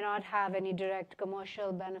that may not have any direct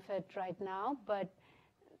commercial benefit right now, but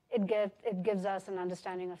it gives us an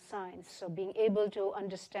understanding of science. So being able to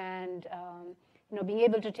understand, being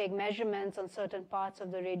able to take measurements on certain parts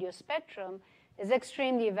of the radio spectrum is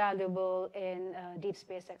extremely valuable in deep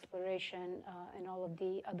space exploration and all of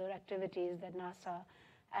the other activities that NASA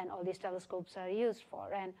and all these telescopes are used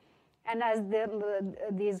for. And as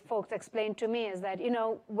these folks explained to me is that,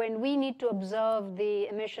 when we need to observe the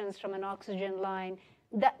emissions from an oxygen line,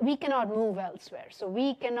 that we cannot move elsewhere. So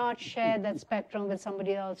we cannot share that spectrum with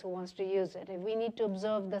somebody else who wants to use it. If we need to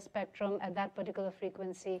observe the spectrum at that particular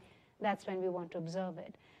frequency, that's when we want to observe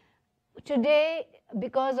it. Today,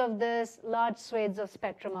 because of this, large swathes of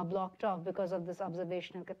spectrum are blocked off because of this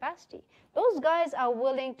observational capacity. Those guys are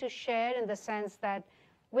willing to share in the sense that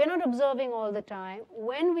we're not observing all the time.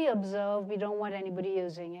 When we observe, we don't want anybody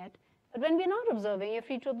using it. But when we're not observing, you're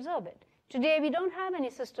free to observe it. Today, we don't have any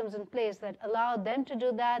systems in place that allow them to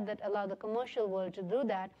do that allow the commercial world to do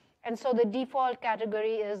that. And so the default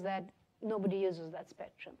category is that nobody uses that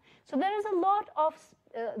spectrum. So there is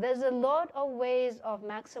there's a lot of ways of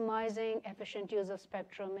maximizing efficient use of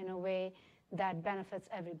spectrum in a way that benefits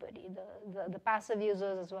everybody, the passive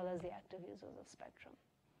users as well as the active users of spectrum.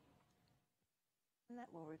 And that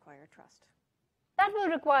will require trust. That will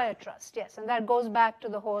require trust, yes. And that goes back to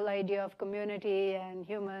the whole idea of community and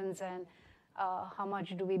humans and how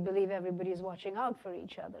much do we believe everybody's watching out for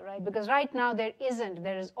each other, right? Because right now there isn't.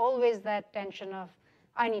 There is always that tension of,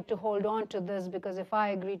 I need to hold on to this because if I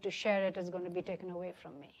agree to share it, it's going to be taken away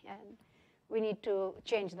from me. And we need to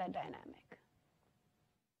change that dynamic.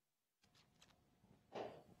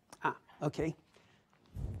 Okay.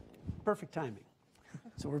 Perfect timing.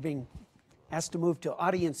 So we're being asked to move to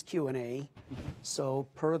audience Q&A. So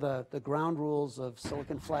per the ground rules of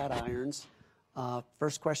Silicon Flatirons,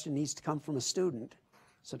 first question needs to come from a student.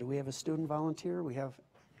 So do we have a student volunteer? We have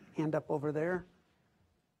hand up over there.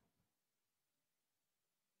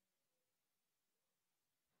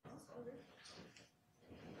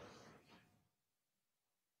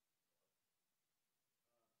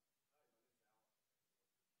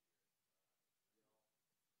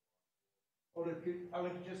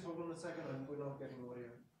 Alan, could you just hold on a second? We're not getting audio.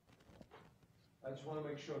 I just want to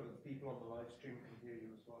make sure that the people on the live stream can hear you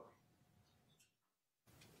as well.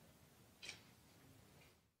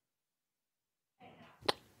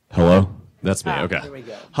 Hello? That's me, okay. There we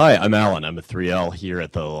go. Hi, I'm Alan. I'm a 3L here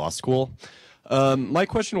at the law school. My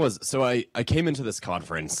question was, so I came into this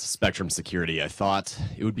conference, Spectrum Security. I thought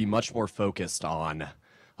it would be much more focused on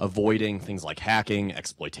avoiding things like hacking,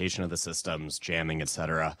 exploitation of the systems, jamming,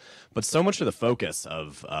 etc. But so much of the focus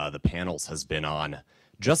of the panels has been on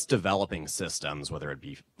just developing systems, whether it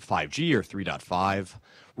be 5G or 3.5,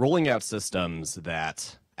 rolling out systems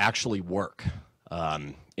that actually work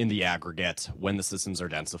in the aggregate when the systems are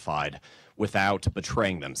densified without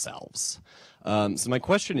betraying themselves. So my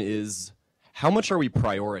question is, how much are we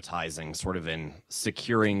prioritizing sort of in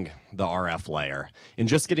securing the RF layer, in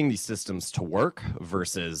just getting these systems to work,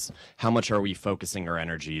 versus how much are we focusing our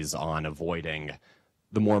energies on avoiding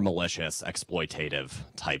the more malicious, exploitative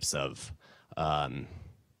types of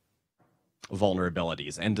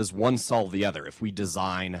vulnerabilities? And does one solve the other? If we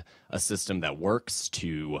design a system that works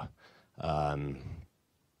to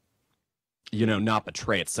not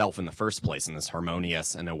betray itself in the first place and is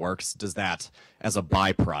harmonious and it works, does that, as a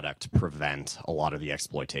byproduct, prevent a lot of the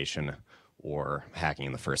exploitation or hacking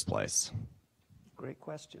in the first place? Great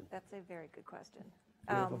question. That's a very good question.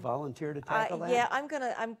 Do we have a volunteer to tackle that? Yeah, I'm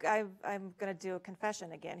gonna do a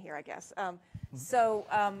confession again here, I guess. So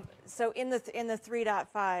in the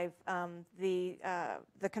 3.5, the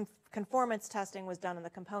conformance testing was done on the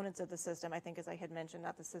components of the system, I think, as I had mentioned,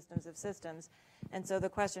 not the systems of systems. And so the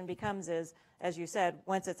question becomes is, as you said,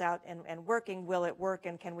 once it's out and working, will it work,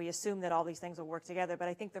 and can we assume that all these things will work together? But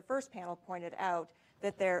I think the first panel pointed out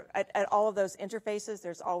that there, at all of those interfaces,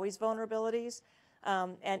 there's always vulnerabilities.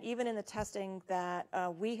 And even in the testing that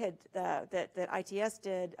that ITS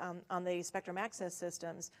did on the Spectrum Access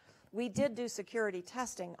systems, we did do security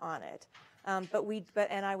testing on it.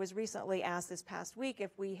 And I was recently asked this past week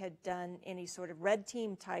if we had done any sort of red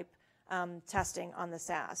team type testing on the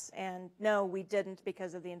SAS. And no, we didn't,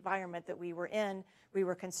 because of the environment that we were in. We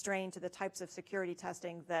were constrained to the types of security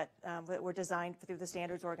testing that were designed through the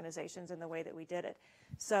standards organizations and the way that we did it.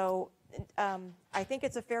 So I think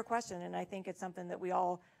it's a fair question, and I think it's something that we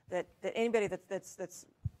all, that anybody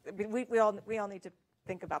we all need to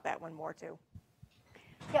think about that one more too.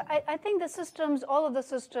 Yeah, I think the systems, all of the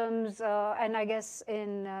systems, and I guess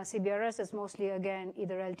in CBRS it's mostly, again,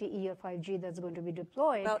 either LTE or 5G that's going to be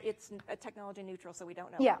deployed. Well, it's technology neutral, so we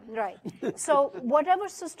don't know. Yeah, right. So whatever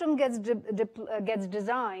system gets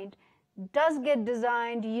designed does get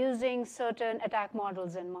designed using certain attack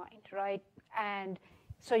models in mind, right? And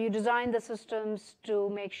so you design the systems to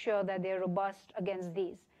make sure that they're robust against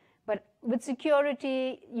these. But with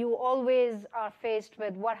security, you always are faced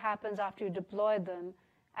with what happens after you deploy them.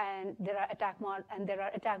 And there are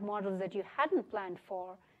attack models that you hadn't planned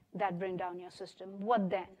for that bring down your system. What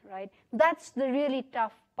then, right? That's the really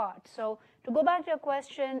tough part. So to go back to your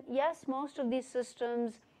question, yes, most of these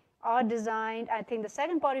systems are designed. I think the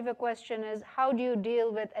second part of your question is, how do you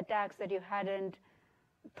deal with attacks that you hadn't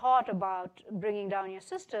thought about bringing down your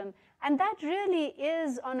system? And that really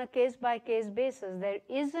is on a case-by-case basis. There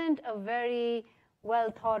isn't a very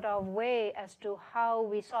well thought of way as to how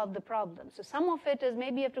we solve the problem. So some of it is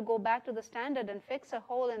maybe you have to go back to the standard and fix a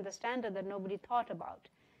hole in the standard that nobody thought about.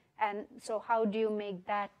 And so how do you make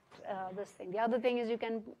that this thing? The other thing is you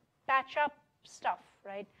can patch up stuff,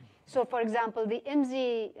 right? So for example, the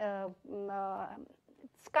IMSI,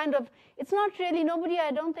 it's not really,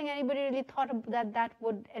 I don't think anybody really thought that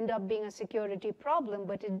would end up being a security problem,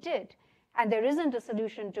 but it did. And there isn't a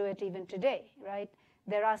solution to it even today, right?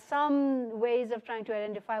 There are some ways of trying to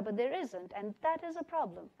identify, but there isn't, and that is a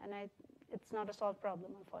problem, and it's not a solved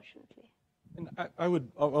problem, unfortunately. And I'll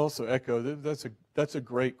also echo that's a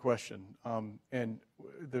great question. And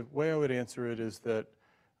the way I would answer it is that,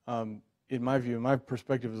 in my view, my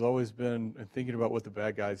perspective has always been thinking about what the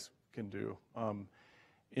bad guys can do.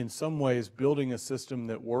 In some ways, building a system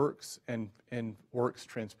that works and works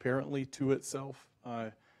transparently to itself,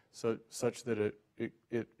 such that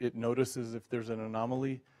it notices if there's an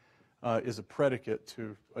anomaly, is a predicate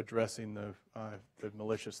to addressing the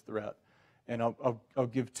malicious threat. And I'll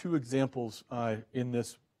give two examples in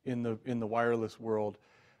the wireless world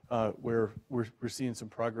where we're seeing some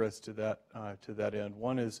progress to that end.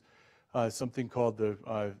 One is something called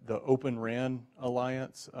the Open RAN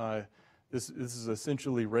Alliance. This is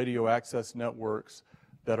essentially radio access networks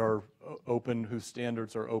that are open, whose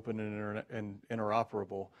standards are open and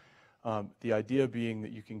interoperable. The idea being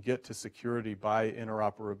that you can get to security by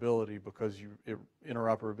interoperability, because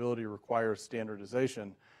interoperability requires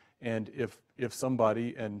standardization. And if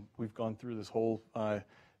somebody, and we've gone through this whole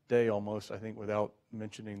day almost, I think, without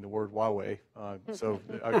mentioning the word Huawei, so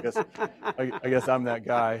I guess I'm that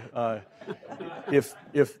guy.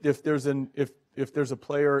 If there's a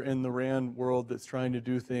player in the RAN world that's trying to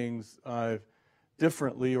do things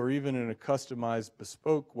differently, or even in a customized,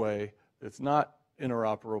 bespoke way that's not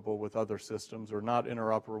interoperable with other systems, or not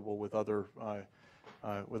interoperable with other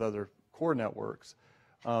core networks,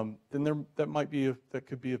 then that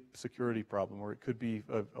could be a security problem, or it could be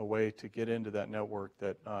a way to get into that network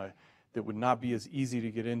that would not be as easy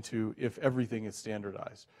to get into if everything is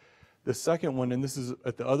standardized. The second one, and this is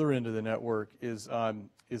at the other end of the network, is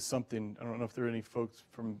something, I don't know if there are any folks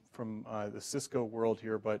from the Cisco world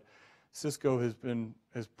here, but Cisco has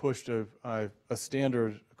pushed a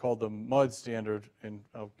standard called the MUD standard, and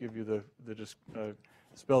I'll give you just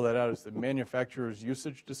spell that out. It's the manufacturer's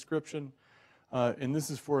usage description. And this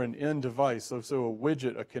is for an end device, so a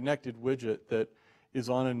widget, a connected widget that is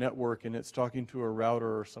on a network and it's talking to a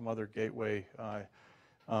router or some other gateway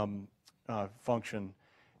function.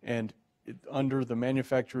 And under the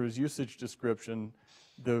manufacturer's usage description,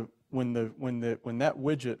 when that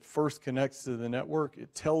widget first connects to the network,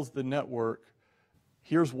 it tells the network,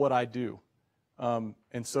 here's what I do. And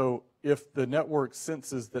so if the network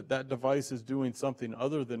senses that device is doing something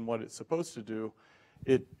other than what it's supposed to do,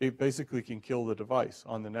 it basically can kill the device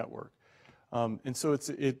on the network. And so it's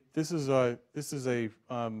a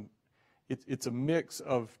mix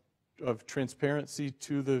of transparency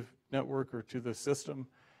to the network or to the system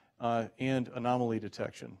and anomaly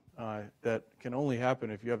detection that can only happen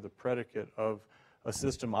if you have the predicate of a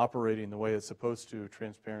system operating the way it's supposed to,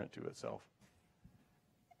 transparent to itself.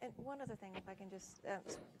 And one other thing, if I can just,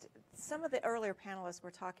 some of the earlier panelists were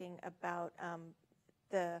talking about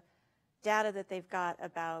the data that they've got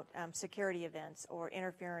about security events or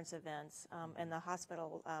interference events and the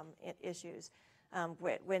hospital issues,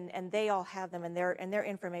 and they all have them, and their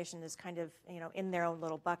information is kind of in their own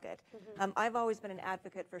little bucket. Mm-hmm. I've always been an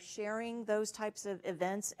advocate for sharing those types of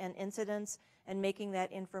events and incidents and making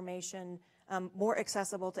that information more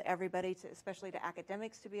accessible to everybody, especially to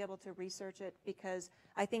academics, to be able to research it, because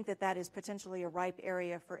I think that is potentially a ripe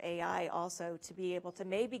area for AI also, to be able to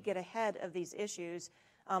maybe get ahead of these issues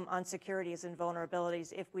on securities and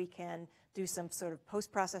vulnerabilities if we can do some sort of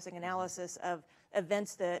post-processing analysis of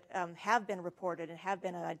events that have been reported and have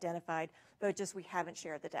been identified, but just we haven't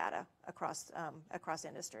shared the data across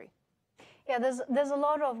industry. Yeah, there's a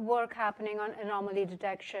lot of work happening on anomaly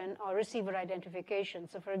detection or receiver identification.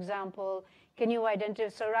 So for example, can you identify,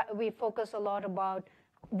 so we focus a lot about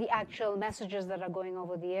the actual messages that are going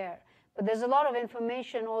over the air. But there's a lot of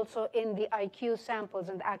information also in the IQ samples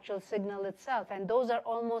and the actual signal itself. And those are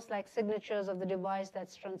almost like signatures of the device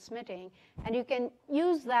that's transmitting. And you can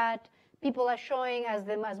use that. People are showing as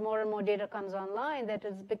more and more data comes online that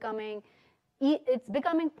it's becoming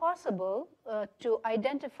possible to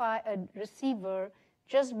identify a receiver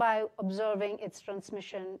just by observing its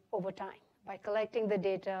transmission over time, by collecting the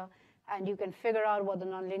data. And you can figure out what the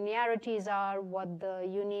nonlinearities are, what the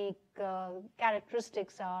unique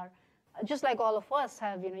characteristics are. Just like all of us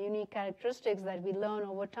have unique characteristics that we learn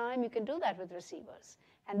over time, you can do that with receivers.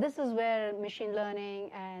 And this is where machine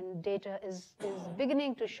learning and data is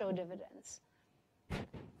beginning to show dividends.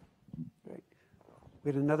 Great.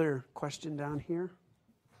 We had another question down here.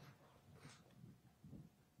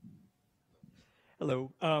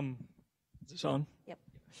 Hello. Is this on? Yep.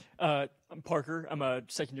 I'm Parker. I'm a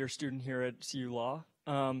second-year student here at CU Law.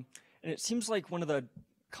 And it seems like one of the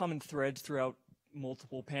common threads throughout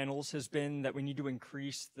multiple panels has been that we need to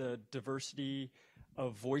increase the diversity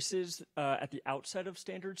of voices at the outset of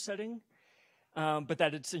standard setting. but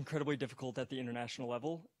that it's incredibly difficult at the international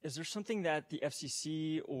level. Is there something that the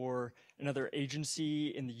FCC or another agency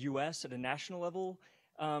in the US at a national level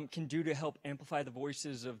can do to help amplify the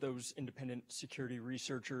voices of those independent security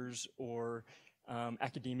researchers or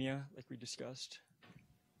academia, like we discussed?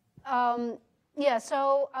 Yeah,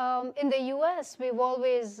 so in the US, we've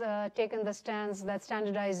always taken the stance that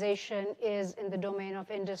standardization is in the domain of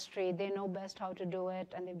industry. They know best how to do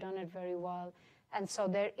it, and they've done it very well. And so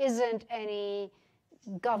there isn't any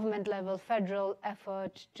government level federal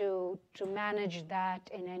effort to manage that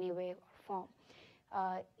in any way or form.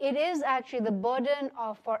 It is actually the burden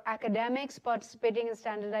for academics participating in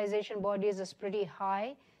standardization bodies is pretty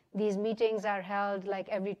high. These meetings are held like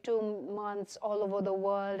every 2 months all over the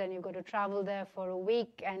world, and you've got to travel there for a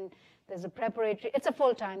week, and there's a preparatory, it's a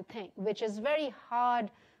full-time thing, which is very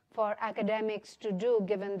hard for academics to do,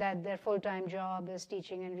 given that their full-time job is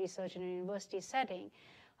teaching and research in a university setting.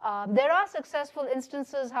 There are successful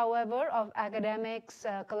instances, however, of academics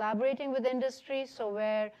collaborating with industry, so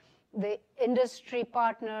where the industry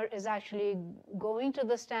partner is actually going to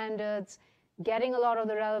the standards, getting a lot of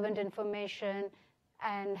the relevant information,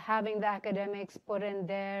 and having the academics put in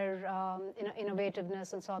their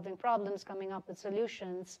innovativeness and solving problems, coming up with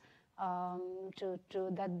solutions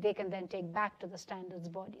that they can then take back to the standards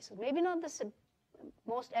body. So maybe not the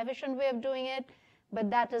most efficient way of doing it, but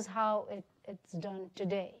that is how it's done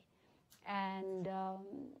today. And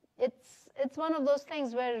it's one of those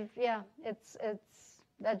things where, yeah, that's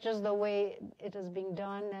just the way it is being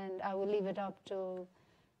done, and I will leave it up to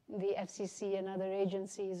the FCC and other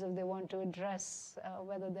agencies if they want to address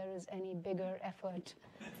whether there is any bigger effort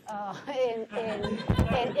in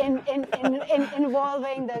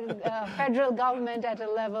involving the federal government at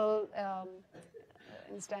a level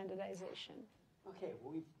in standardization. Okay,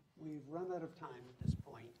 well, we've run out of time at this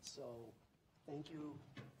point, so thank you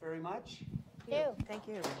very much. Thank you. Thank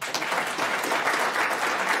you.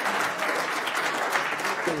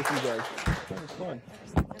 Good with you guys. That was fun.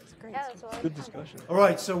 That's great. Yeah, that's all. Good discussion. All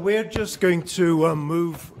right, so we're just going to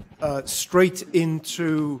move straight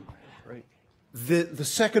into the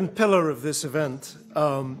second pillar of this event,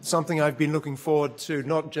 something I've been looking forward to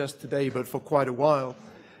not just today, but for quite a while.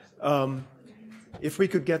 If we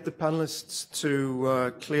could get the panelists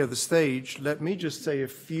to clear the stage, let me just say a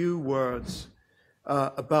few words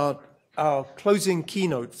about our closing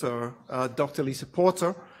keynote, Dr. Lisa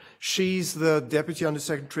Porter. She's the Deputy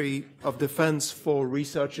Undersecretary of Defense for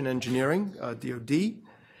Research and Engineering, DOD.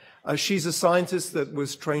 She's a scientist that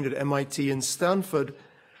was trained at MIT and Stanford.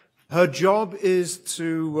 Her job is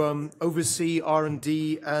to oversee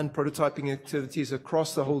R&D and prototyping activities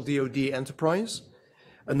across the whole DOD enterprise.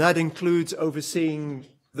 And that includes overseeing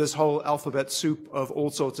this whole alphabet soup of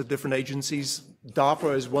all sorts of different agencies.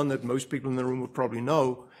 DARPA is one that most people in the room would probably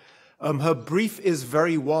know. Her brief is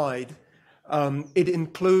very wide. It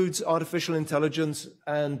includes artificial intelligence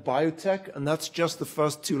and biotech, and that's just the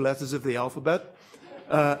first 2 letters of the alphabet.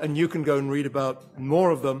 And you can go and read about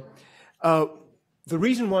more of them. The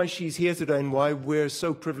reason why she's here today and why we're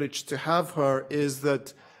so privileged to have her is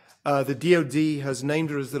that the DoD has named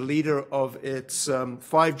her as the leader of its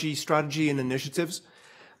 5G strategy and initiatives.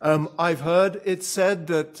 I've heard it said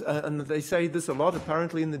that, and they say this a lot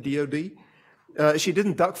apparently in the DoD, she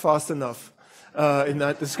didn't duck fast enough in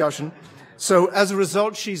that discussion. So as a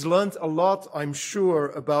result, she's learned a lot, I'm sure,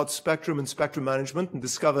 about spectrum and spectrum management and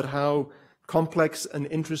discovered how complex and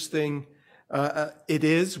interesting it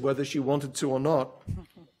is, whether she wanted to or not.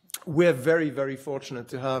 We're very, very fortunate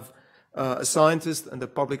to have a scientist and a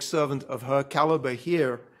public servant of her caliber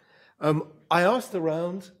here. I asked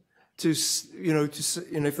around to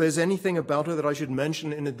if there's anything about her that I should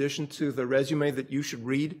mention in addition to the resume that you should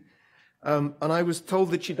read. And I was told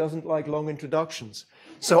that she doesn't like long introductions.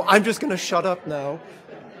 So I'm just going to shut up now.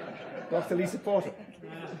 Dr. Lisa Porter.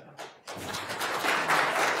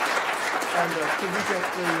 And can we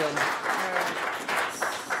get the...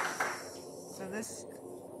 So this,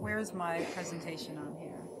 where's my presentation on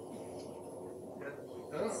here?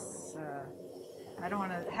 I don't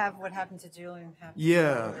want to have what happened to Julian happen.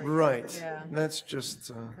 Yeah, right. Yeah. That's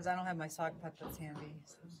just... Because I don't have my sock puppets handy.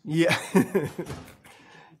 So. Yeah.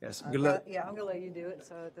 Yes, I'm gonna I'm going to let you do it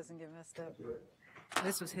so it doesn't get messed up.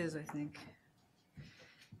 This was his, I think.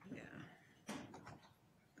 Yeah.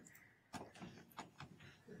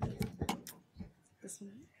 This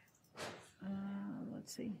one?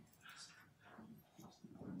 Let's see.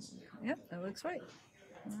 Yep, that looks right.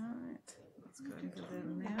 All right. Let's go ahead and put that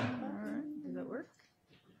in there. All right. Does that work?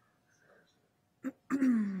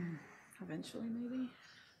 Eventually, maybe.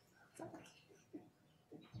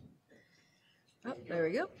 Oh, there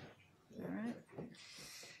we go. All right.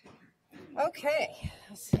 Okay,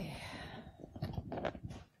 let's see. All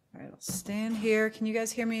right, I'll stand here. Can you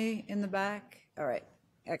guys hear me in the back? All right,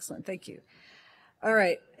 excellent, thank you. All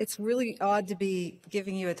right, it's really odd to be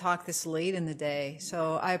giving you a talk this late in the day,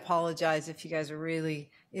 so I apologize if you guys are really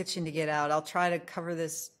itching to get out. I'll try to cover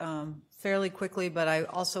this fairly quickly, but I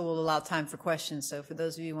also will allow time for questions. So for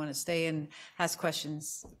those of you who want to stay and ask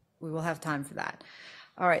questions, we will have time for that.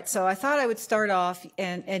 All right, so I thought I would start off,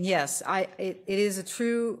 and yes, it is a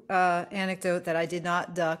true anecdote that I did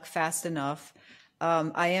not duck fast enough.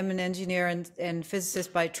 I am an engineer and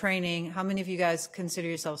physicist by training. How many of you guys consider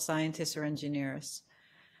yourselves scientists or engineers?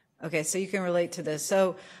 Okay, so you can relate to this.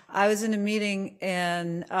 So I was in a meeting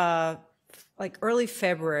in like early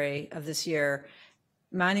February of this year,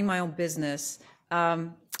 minding my own business,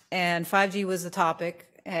 and 5G was the topic.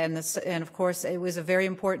 And of course, it was a very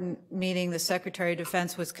important meeting. The Secretary of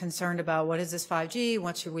Defense was concerned about what is this 5G?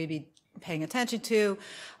 What should we be paying attention to?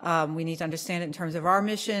 We need to understand it in terms of our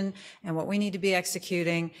mission and what we need to be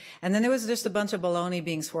executing. And then there was just a bunch of baloney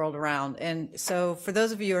being swirled around. And so for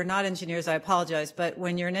those of you who are not engineers, I apologize. But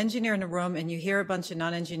when you're an engineer in a room and you hear a bunch of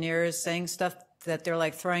non-engineers saying stuff that they're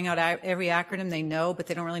like throwing out every acronym they know, but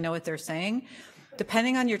they don't really know what they're saying,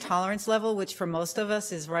 depending on your tolerance level, which for most of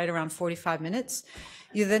us is right around 45 minutes,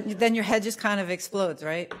 then your head just kind of explodes,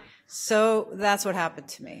 right? So that's what happened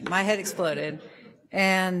to me. My head exploded.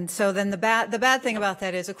 And so then the bad thing about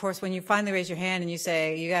that is, of course, when you finally raise your hand and you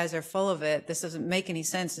say, you guys are full of it, this doesn't make any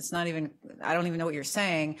sense, it's not even, I don't even know what you're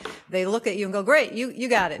saying, they look at you and go, great, you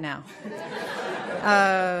got it now.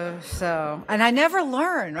 And I never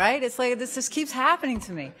learn, right? It's like, this just keeps happening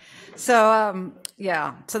to me. So,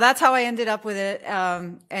 yeah, so that's how I ended up with it.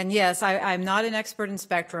 And yes, I'm not an expert in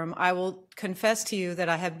spectrum. I will confess to you that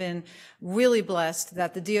I have been really blessed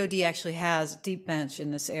that the DoD actually has deep bench in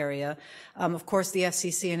this area. Of course, the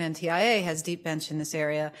FCC and NTIA has deep bench in this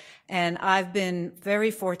area. And I've been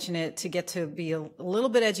very fortunate to get to be a little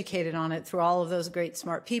bit educated on it through all of those great,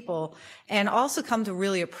 smart people, and also come to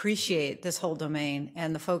really appreciate this whole domain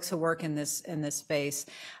and the folks who work in this space.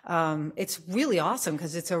 It's really awesome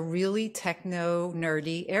because it's a really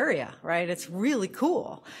techno-nerdy area, right? It's really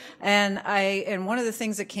cool. And one of the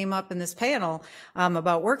things that came up in this panel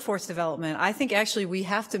about workforce development, I think actually we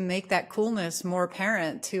have to make that coolness more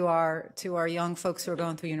apparent to our young folks who are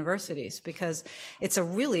going through universities, because it's a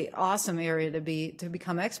really awesome area to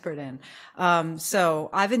become expert in. So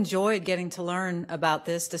I've enjoyed getting to learn about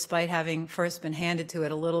this, despite having first been handed to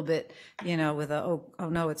it a little bit, with oh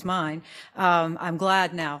no, it's mine. I'm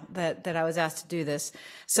glad now that I was asked to do this.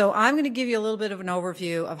 So I'm going to give you a little bit of an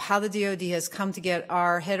overview of how the DoD has come to get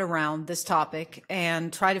our head around this topic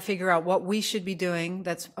and try to figure out what we should be doing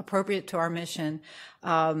that's appropriate to our mission.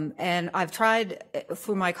 And I've tried,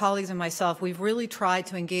 through my colleagues and myself, we've really tried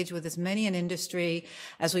to engage with as many in industry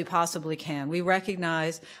as we possibly can. We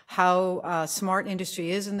recognize how smart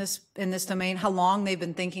industry is in this domain, how long they've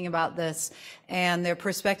been thinking about this, and their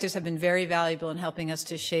perspectives have been very valuable in helping us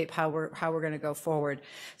to shape how we're going to go forward.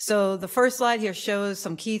 So the first slide here shows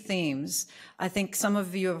some key themes. I think some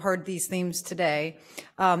of you have heard these themes today.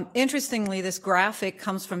 Interestingly, this graphic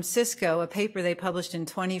comes from Cisco, a paper they published in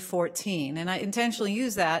 2014. And I intentionally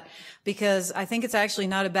use that because I think it's actually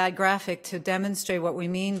not a bad graphic to demonstrate what we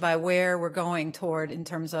mean by where we're going toward in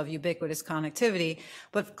terms of ubiquitous connectivity.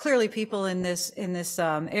 But clearly people in this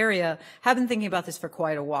area have been thinking about this for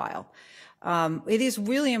quite a while. It is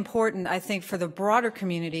really important, I think, for the broader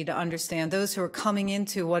community to understand, those who are coming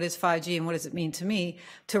into what is 5G and what does it mean to me,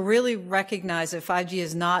 to really recognize that 5G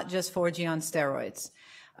is not just 4G on steroids.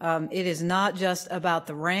 It is not just about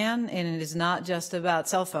the RAN, and it is not just about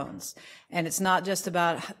cell phones, and it's not just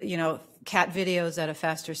about, cat videos at a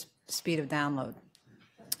faster speed of download.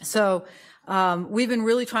 So we've been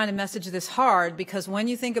really trying to message this hard, because when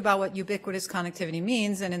you think about what ubiquitous connectivity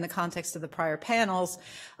means, and in the context of the prior panels,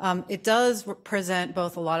 it does present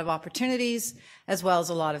both a lot of opportunities as well as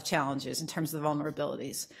a lot of challenges in terms of the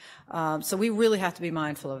vulnerabilities. So we really have to be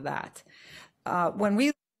mindful of that. When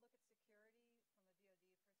we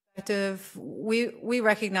we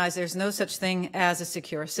recognize there's no such thing as a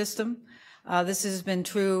secure system. This has been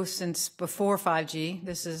true since before 5G.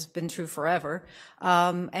 This has been true forever.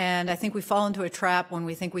 And I think we fall into a trap when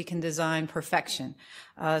we think we can design perfection.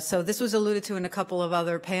 So this was alluded to in a couple of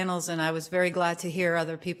other panels, and I was very glad to hear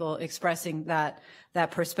other people expressing that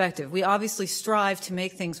perspective. We obviously strive to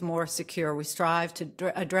make things more secure. We strive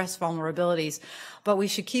to address vulnerabilities, but we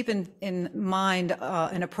should keep in mind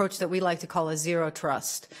an approach that we like to call a zero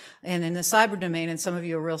trust. And in the cyber domain, and some of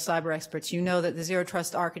you are real cyber experts, you know that the zero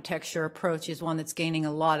trust architecture approach is one that's gaining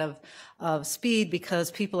a lot of speed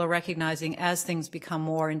because people are recognizing as things become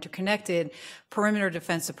more interconnected, perimeter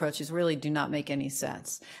defense approaches really do not make any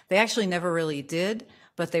sense. They actually never really did,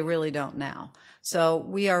 but they really don't now. So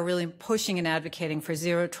we are really pushing and advocating for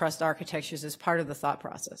zero trust architectures as part of the thought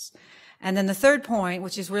process. And then the third point,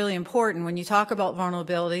 which is really important, when you talk about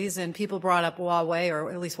vulnerabilities, and people brought up Huawei,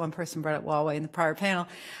 or at least one person brought up Huawei in the prior panel,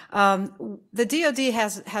 the DoD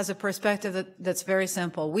has a perspective that's very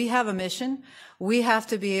simple. We have a mission. We have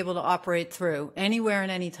to be able to operate through anywhere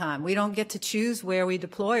and anytime. We don't get to choose where we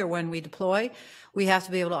deploy or when we deploy. We have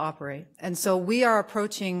to be able to operate. And so we are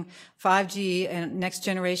approaching 5G and next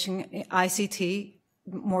generation ICT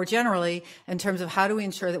more generally in terms of how do we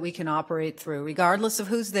ensure that we can operate through, regardless of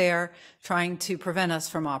who's there, trying to prevent us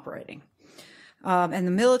from operating. And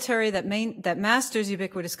the military that masters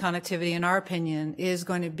ubiquitous connectivity, in our opinion, is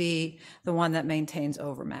going to be the one that maintains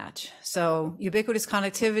overmatch. So ubiquitous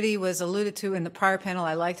connectivity was alluded to in the prior panel.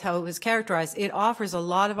 I liked how it was characterized. It offers a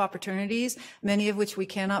lot of opportunities, many of which we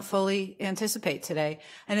cannot fully anticipate today.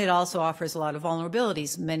 And it also offers a lot of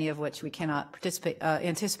vulnerabilities, many of which we cannot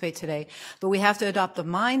anticipate today. But we have to adopt the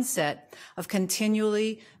mindset of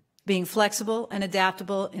continually being flexible and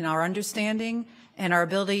adaptable in our understanding and our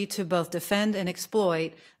ability to both defend and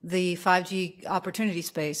exploit the 5G opportunity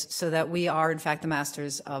space so that we are, in fact, the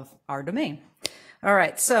masters of our domain. All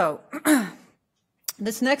right, so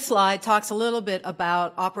this next slide talks a little bit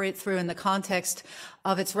about operate through in the context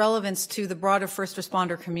of its relevance to the broader first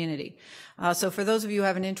responder community. So for those of you who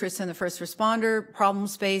have an interest in the first responder problem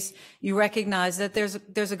space, you recognize that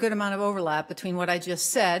there's a good amount of overlap between what I just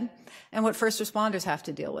said and what first responders have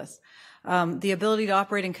to deal with. The ability to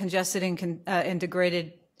operate in congested and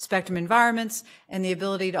degraded spectrum environments, and the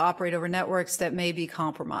ability to operate over networks that may be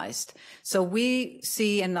compromised. So we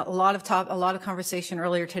see, in a lot of conversation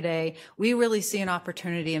earlier today, we really see an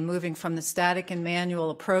opportunity in moving from the static and manual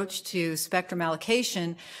approach to spectrum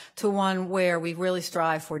allocation to one where we really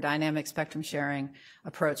strive for dynamic spectrum sharing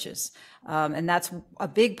approaches. And that's a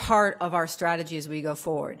big part of our strategy as we go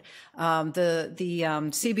forward. The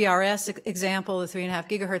CBRS example, the 3.5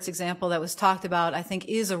 gigahertz example that was talked about, I think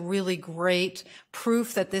is a really great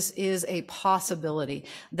proof that this is a possibility,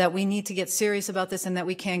 that we need to get serious about this and that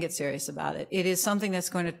we can get serious about it. It is something that's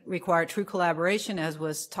going to require true collaboration, as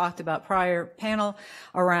was talked about prior panel,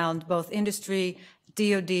 around both industry,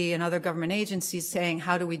 DoD, and other government agencies saying,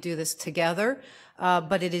 how do we do this together?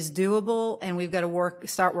 But it is doable, and we've got to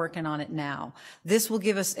start working on it now. This will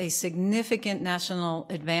give us a significant national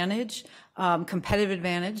advantage, competitive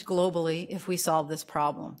advantage globally if we solve this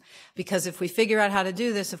problem. Because if we figure out how to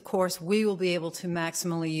do this, of course, we will be able to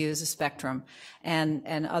maximally use the spectrum,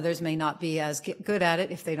 and others may not be as good at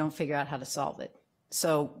it if they don't figure out how to solve it.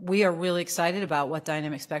 So we are really excited about what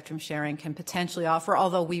dynamic spectrum sharing can potentially offer,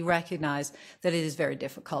 although we recognize that it is very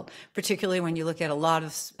difficult, particularly when you look at a lot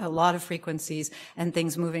of frequencies and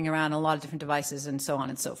things moving around, a lot of different devices, and so on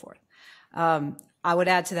and so forth. I would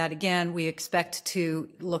add to that again, we expect to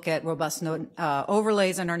look at robust node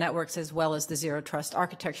overlays on our networks, as well as the zero trust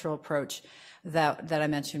architectural approach that I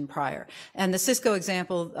mentioned prior. And the Cisco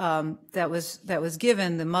example that was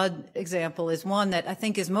given, the MUD example, is one that I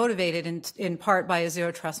think is motivated in part by a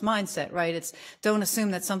zero trust mindset, right? It's don't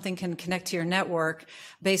assume that something can connect to your network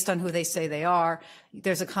based on who they say they are.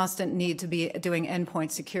 There's a constant need to be doing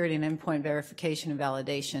endpoint security and endpoint verification and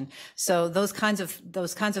validation. So those kinds of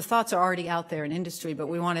thoughts are already out there in industry, but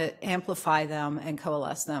we want to amplify them and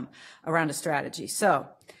coalesce them around a strategy. So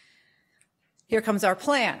here comes our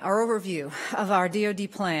plan, our overview of our DoD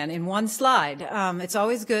plan in one slide. It's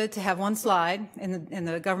always good to have one slide in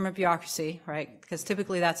the government bureaucracy, right? Because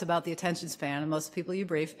typically that's about the attention span of most people you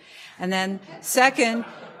brief. And then second,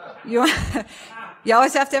 you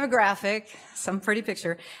always have to have a graphic, some pretty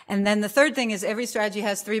picture. And then the third thing is every strategy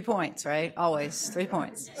has 3 points, right? Always 3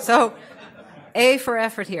 points. So A for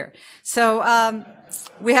effort here. So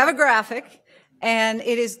we have a graphic. And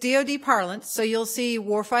it is DoD parlance, so you'll see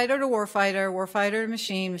warfighter to warfighter, warfighter to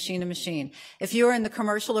machine, machine to machine. If you are in the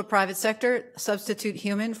commercial or private sector, substitute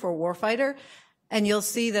human for warfighter. and you'll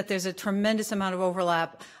see that there's a tremendous amount of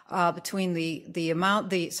overlap between the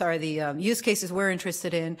use cases we're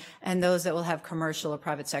interested in and those that will have commercial or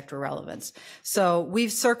private sector relevance. So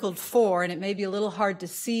we've circled 4, and it may be a little hard to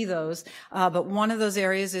see those, but one of those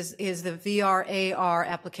areas is the VR, AR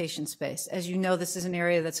application space. As you know, this is an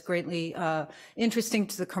area that's greatly interesting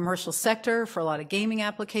to the commercial sector for a lot of gaming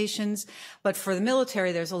applications, but for the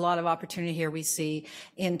military, there's a lot of opportunity here we see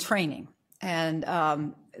in training. And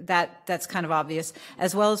that's kind of obvious,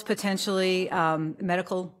 as well as potentially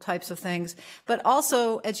medical types of things, but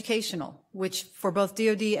also educational, which for both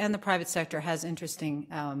DoD and the private sector has interesting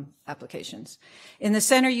applications. In the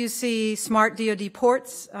center, you see smart DoD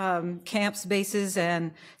ports, camps, bases,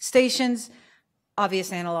 and stations, obvious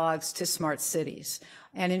analogs to smart cities.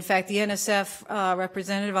 And in fact, the NSF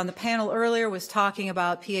representative on the panel earlier was talking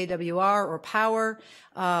about PAWR or power,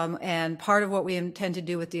 and part of what we intend to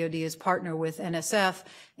do with DoD is partner with NSF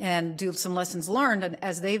and do some lessons learned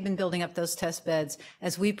as they've been building up those test beds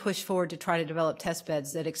as we push forward to try to develop test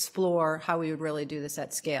beds that explore how we would really do this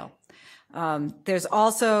at scale. There's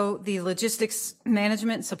also the logistics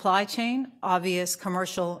management and supply chain, obvious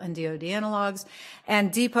commercial and DoD analogs,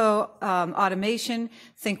 and depot automation,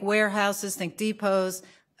 think warehouses, think depots,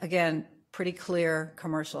 again, pretty clear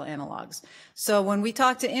commercial analogs. So when we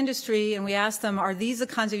talk to industry and we ask them, are these the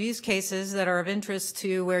kinds of use cases that are of interest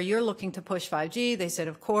to where you're looking to push 5G? They said,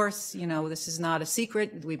 of course, you know, this is not a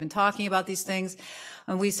secret. We've been talking about these things.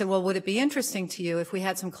 And we said, well, would it be interesting to you if we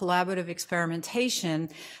had some collaborative experimentation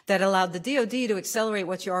that allowed the DoD to accelerate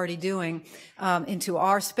what you're already doing into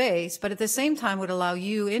our space, but at the same time would allow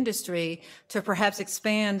you, industry, to perhaps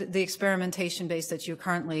expand the experimentation base that you're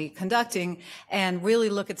currently conducting and really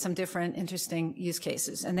look at some different interesting use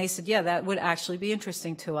cases. And they said, yeah, that would actually be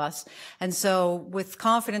interesting to us. And so with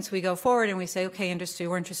confidence, we go forward and we say, okay, industry,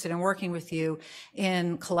 we're interested in working with you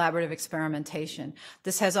in collaborative experimentation.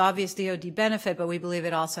 This has obvious DoD benefit, but we believe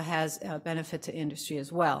it also has a benefit to industry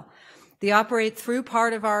as well. The operate through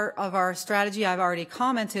part of our strategy I've already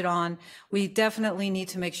commented on. We definitely need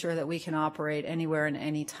to make sure that we can operate anywhere and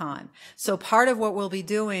any time. So part of what we'll be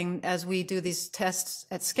doing as we do these tests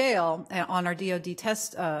at scale on our DoD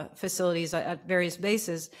test facilities at various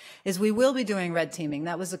bases is we will be doing red teaming.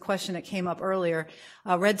 That was a question that came up earlier.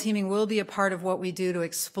 Red teaming will be a part of what we do to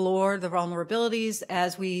explore the vulnerabilities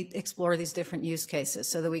as we explore these different use cases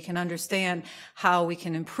so that we can understand how we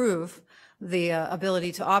can improve the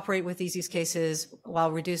ability to operate with these use cases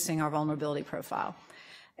while reducing our vulnerability profile.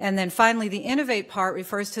 And then finally, the innovate part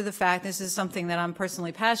refers to the fact, this is something that I'm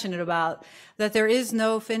personally passionate about, that there is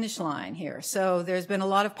no finish line here. So there's been a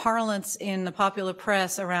lot of parlance in the popular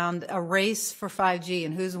press around a race for 5G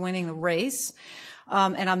and who's winning the race.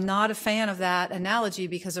 And I'm not a fan of that analogy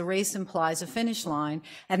because a race implies a finish line,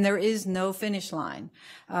 and there is no finish line.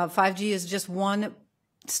 5G is just one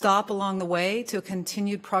stop along the way to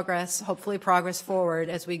continued progress, hopefully progress forward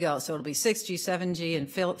as we go. So it'll be 6G, 7G, and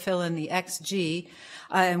fill in the XG.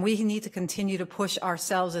 And we need to continue to push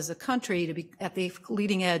ourselves as a country to be at the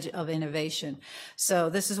leading edge of innovation.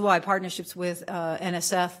 So this is why partnerships with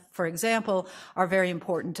NSF, for example, are very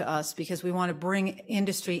important to us because we want to bring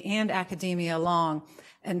industry and academia along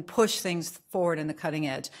and push things forward in the cutting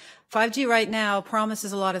edge. 5G right now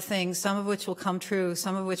promises a lot of things, some of which will come true,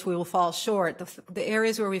 some of which we will fall short. The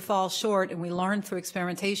areas where we fall short and we learn through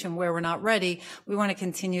experimentation where we're not ready, we want to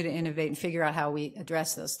continue to innovate and figure out how we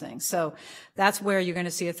address those things. So that's where you're going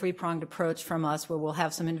to see a three-pronged approach from us, where we'll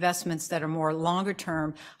have some investments that are more longer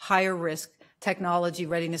term, higher risk, technology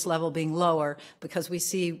readiness level being lower, because we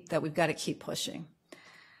see that we've got to keep pushing.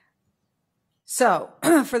 So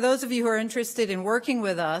for those of you who are interested in working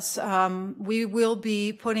with us, we will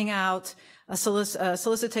be putting out a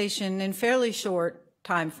solicitation in fairly short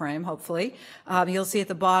time frame, hopefully. You'll see at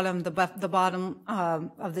the bottom, the bottom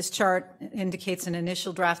of this chart indicates an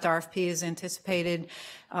initial draft RFP is anticipated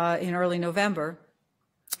in early November.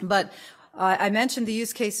 But I mentioned the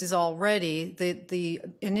use cases already. The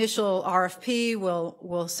initial RFP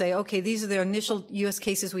will say, okay, these are the initial use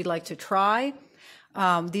cases we'd like to try.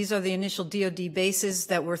 These are the initial DoD bases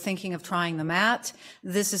that we're thinking of trying them at.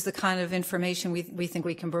 This is the kind of information we think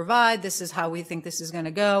we can provide. This is how we think this is going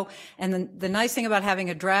to go. And the nice thing about having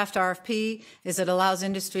a draft RFP is it allows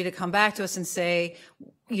industry to come back to us and say,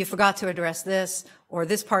 you forgot to address this, or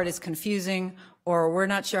this part is confusing, or we're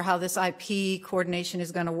not sure how this IP coordination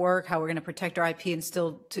is going to work, how we're going to protect our IP and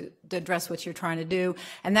still to address what you're trying to do.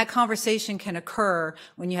 And that conversation can occur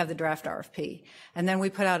when you have the draft RFP. And then we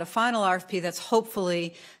put out a final RFP that's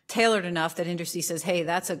hopefully tailored enough that industry says, hey,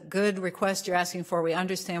 that's a good request you're asking for. We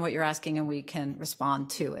understand what you're asking and we can respond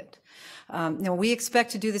to it. We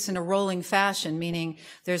expect to do this in a rolling fashion, meaning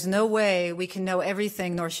there's no way we can know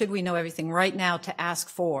everything, nor should we know everything right now to ask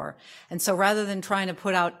for. And so rather than trying to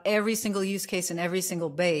put out every single use case and every single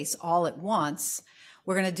base all at once,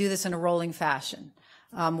 we're going to do this in a rolling fashion.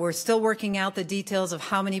 We're still working out the details of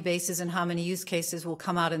how many bases and how many use cases will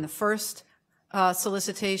come out in the first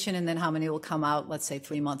solicitation, and then how many will come out, let's say,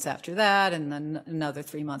 3 months after that, and then another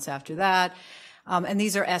 3 months after that. And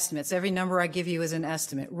these are estimates. Every number I give you is an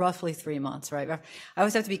estimate, roughly 3 months, right? I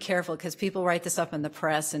always have to be careful because people write this up in the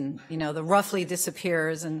press and, the roughly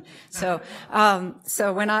disappears. And so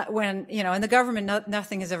when in the government,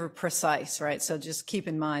 nothing is ever precise, right? So just keep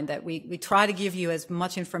in mind that we try to give you as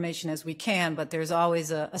much information as we can, but there's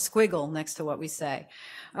always a squiggle next to what we say.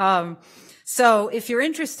 So if you're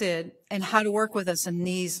interested in how to work with us in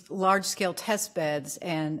these large scale test beds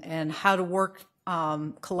and how to work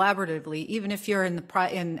collaboratively, even if you're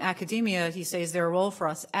in academia, he says, is there a role for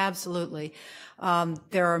us? Absolutely.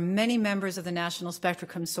 There are many members of the National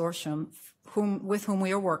Spectrum Consortium with whom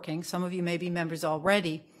we are working. Some of you may be members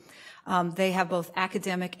already. They have both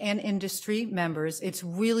academic and industry members. It's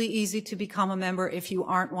really easy to become a member if you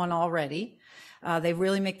aren't one already. They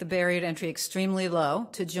really make the barrier to entry extremely low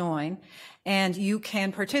to join. And you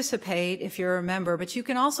can participate if you're a member, but you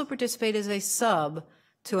can also participate as a sub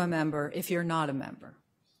to a member if you're not a member,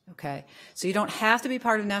 okay? So you don't have to be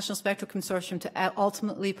part of the National Spectrum Consortium to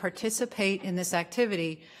ultimately participate in this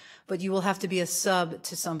activity, but you will have to be a sub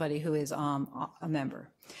to somebody who is a member.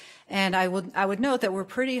 And I would note that we're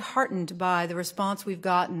pretty heartened by the response we've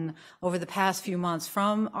gotten over the past few months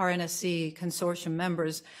from our NSC consortium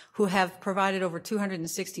members who have provided over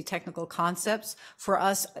 260 technical concepts for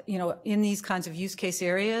us, in these kinds of use case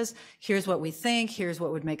areas. Here's what we think, here's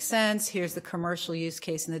what would make sense, here's the commercial use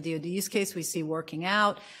case and the DoD use case we see working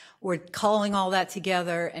out. We're culling all that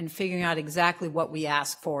together and figuring out exactly what we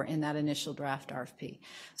ask for in that initial draft RFP.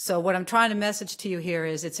 So what I'm trying to message to you here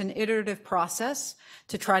is it's an iterative process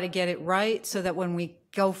to try to get it right so that when we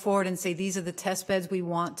go forward and say these are the test beds we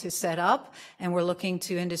want to set up and we're looking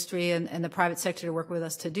to industry and the private sector to work with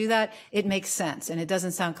us to do that, it makes sense and it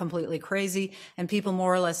doesn't sound completely crazy and people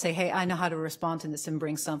more or less say, hey, I know how to respond to this and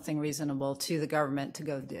bring something reasonable to the government to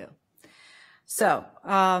go do. So,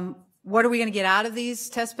 what are we going to get out of these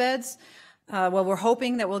test beds? Well, we're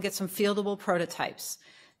hoping that we'll get some fieldable prototypes,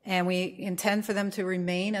 and we intend for them to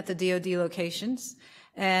remain at the DoD locations,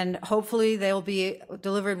 and hopefully they'll be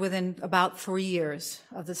delivered within about 3 years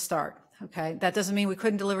of the start. Okay, that doesn't mean we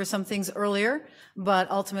couldn't deliver some things earlier, but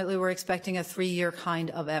ultimately we're expecting a 3-year kind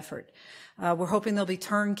of effort. We're hoping there'll be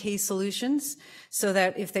turnkey solutions so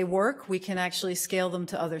that if they work, we can actually scale them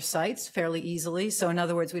to other sites fairly easily. So in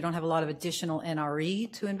other words, we don't have a lot of additional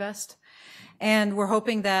NRE to invest. And we're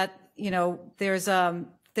hoping that,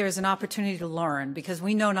 there's an opportunity to learn because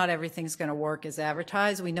we know not everything's going to work as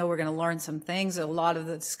advertised. We know we're going to learn some things. A lot of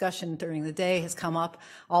the discussion during the day has come up,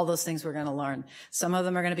 all those things we're going to learn. Some of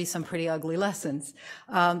them are going to be some pretty ugly lessons.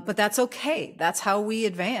 But that's okay. That's how we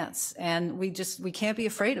advance. And we can't be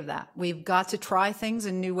afraid of that. We've got to try things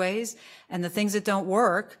in new ways. And the things that don't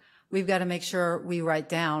work, we've got to make sure we write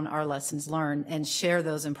down our lessons learned and share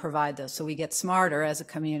those and provide those so we get smarter as a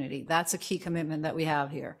community. That's a key commitment that we have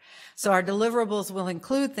here. So our deliverables will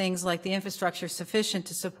include things like the infrastructure sufficient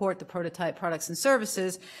to support the prototype products and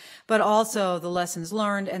services, but also the lessons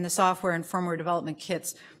learned and the software and firmware development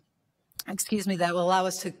kits, that will allow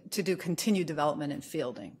us to do continued development and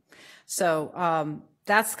fielding. So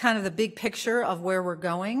that's kind of the big picture of where we're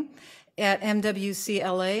going. At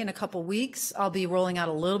MWC-LA in a couple weeks, I'll be rolling out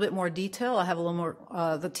a little bit more detail. I'll have a little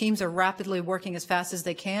more, the teams are rapidly working as fast as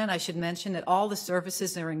they can. I should mention that all the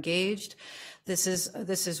services are engaged. This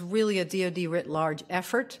is really a DoD writ large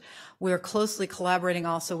effort. We're closely collaborating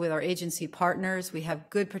also with our agency partners. We have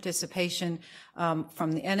good participation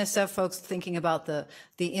from the NSF folks thinking about the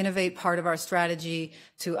innovate part of our strategy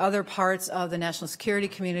to other parts of the national security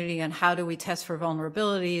community and how do we test for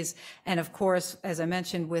vulnerabilities. And of course, as I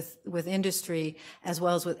mentioned, with industry, as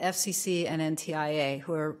well as with FCC and NTIA,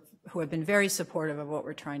 who have been very supportive of what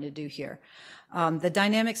we're trying to do here. The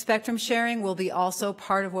dynamic spectrum sharing will be also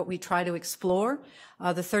part of what we try to explore.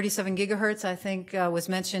 The 37 gigahertz, I think, was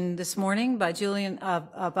mentioned this morning by Julian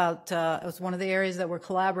about it was one of the areas that we're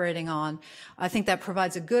collaborating on. I think that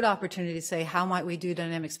provides a good opportunity to say how might we do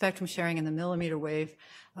dynamic spectrum sharing in the millimeter wave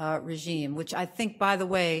regime, which I think, by the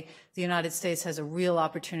way, the United States has a real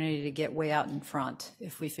opportunity to get way out in front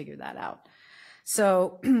if we figure that out.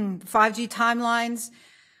 So 5G timelines.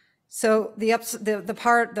 So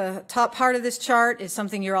the top part of this chart is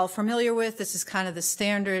something you're all familiar with. This is kind of the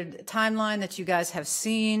standard timeline that you guys have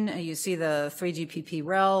seen. You see the 3GPP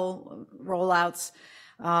REL rollouts.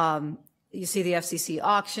 You see the FCC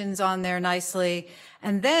auctions on there nicely.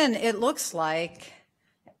 And then it looks like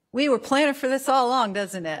we were planning for this all along,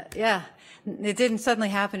 doesn't it? Yeah. It didn't suddenly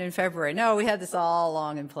happen in February. No, we had this all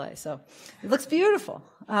along in play. So it looks beautiful.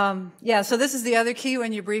 Yeah, so this is the other key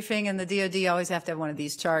when you're briefing, and the DoD always have to have one of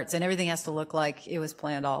these charts, and everything has to look like it was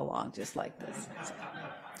planned all along, just like this.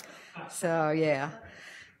 So yeah.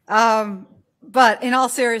 But in all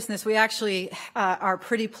seriousness, we actually are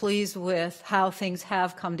pretty pleased with how things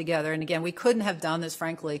have come together. And again, we couldn't have done this,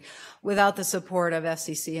 frankly, without the support of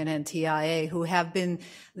FCC and NTIA, who have been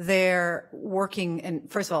there working and,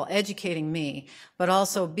 first of all, educating me, but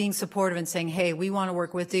also being supportive and saying, hey, we want to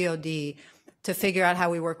work with DoD to figure out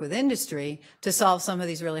how we work with industry to solve some of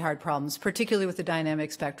these really hard problems, particularly with the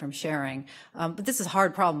dynamic spectrum sharing. But this is a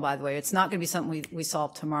hard problem, by the way. It's not going to be something we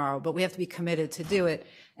solve tomorrow, but we have to be committed to do it.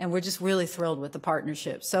 And we're just really thrilled with the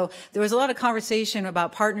partnership. So there was a lot of conversation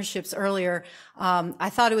about partnerships earlier.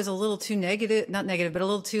 I thought it was a little too negative, not negative, but a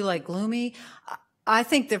little too gloomy. I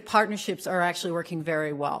think the partnerships are actually working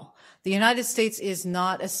very well. The United States is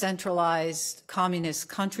not a centralized communist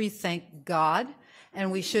country, thank God,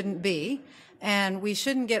 and we shouldn't be. And we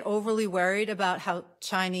shouldn't get overly worried about how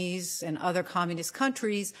Chinese and other communist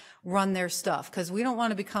countries run their stuff, because we don't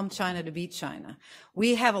want to become China to beat China.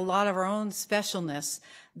 We have a lot of our own specialness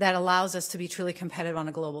that allows us to be truly competitive on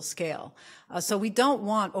a global scale. So we don't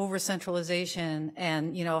want over-centralization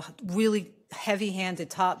and, really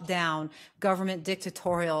heavy-handed, top-down government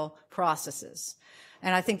dictatorial processes.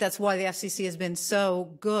 And I think that's why the FCC has been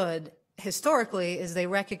so good historically, is they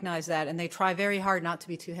recognize that, and they try very hard not to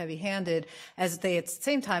be too heavy-handed, as they at the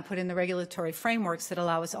same time put in the regulatory frameworks that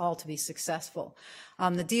allow us all to be successful.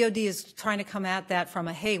 The DoD is trying to come at that from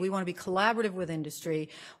hey, we want to be collaborative with industry.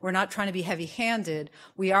 We're not trying to be heavy-handed.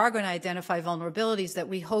 We are going to identify vulnerabilities that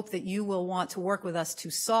we hope that you will want to work with us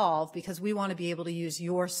to solve, because we want to be able to use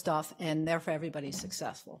your stuff, and therefore everybody's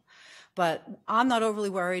successful. But I'm not overly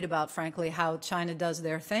worried about, frankly, how China does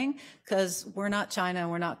their thing, because we're not China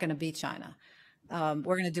and we're not going to be China.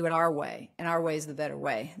 We're going to do it our way, and our way is the better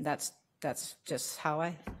way. That's just how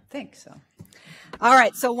I think. So, all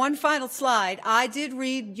right. So one final slide. I did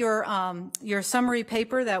read your summary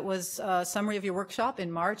paper. That was a summary of your workshop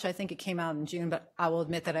in March. I think it came out in June, but I will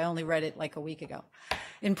admit that I only read it like a week ago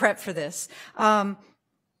in prep for this.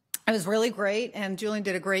 It was really great, and Julian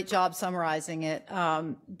did a great job summarizing it.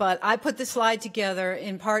 But I put this slide together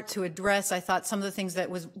in part to address, I thought, some of the things that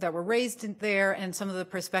were raised in there, and some of the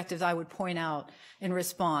perspectives I would point out in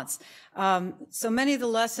response. So many of the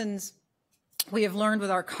lessons we have learned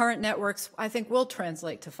with our current networks, I think, will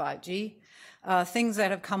translate to 5G. Things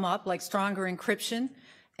that have come up, like stronger encryption,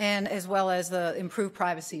 and as well as the improved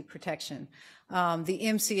privacy protection. The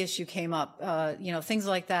IMSI issue came up, things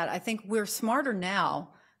like that. I think we're smarter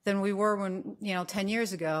now than we were 10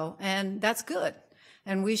 years ago, and that's good.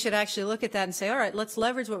 And we should actually look at that and say, all right, let's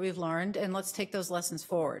leverage what we've learned and let's take those lessons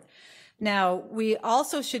forward. Now, we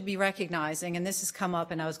also should be recognizing, and this has come up,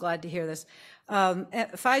 and I was glad to hear this,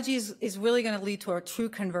 5G is really going to lead to a true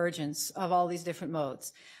convergence of all these different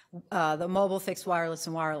modes. The mobile, fixed, wireless,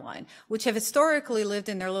 and wireline, which have historically lived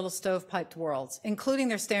in their little stovepiped worlds, including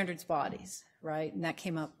their standards bodies, right? And that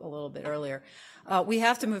came up a little bit earlier. We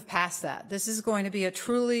have to move past that. This is going to be a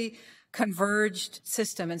truly converged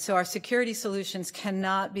system, and so our security solutions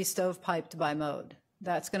cannot be stovepiped by mode.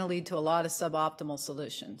 That's going to lead to a lot of suboptimal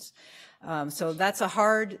solutions. So that's a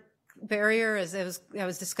hard barrier, as it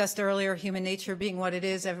was discussed earlier, human nature being what it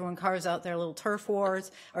is. Everyone carves out their little turf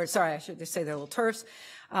wars, or sorry, I should just say their little turfs.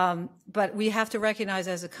 But we have to recognize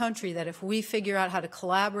as a country that if we figure out how to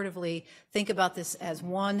collaboratively think about this as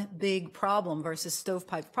one big problem versus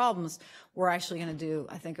stovepipe problems, we're actually going to do,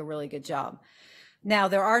 I think, a really good job. Now,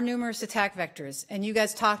 there are numerous attack vectors, and you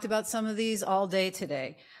guys talked about some of these all day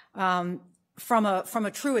today. From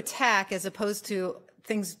a true attack, as opposed to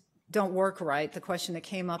things don't work right, the question that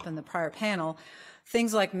came up in the prior panel,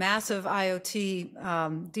 things like massive IoT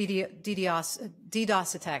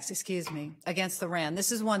DDoS attacks, against the RAN.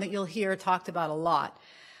 This is one that you'll hear talked about a lot.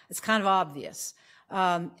 It's kind of obvious.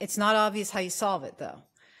 It's not obvious how you solve it, though.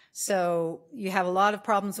 So you have a lot of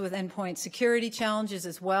problems with endpoint security challenges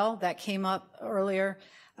as well. That came up earlier.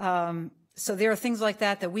 So there are things like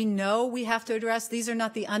that that we know we have to address. These are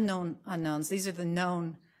not the unknown unknowns. These are the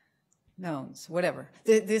known knowns, whatever.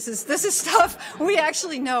 This is stuff we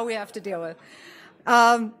actually know we have to deal with.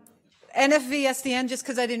 NFV SDN, just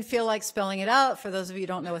because I didn't feel like spelling it out, for those of you who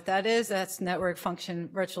don't know what that is, that's network function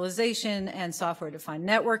virtualization and software-defined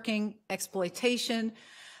networking. Exploitation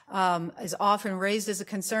is often raised as a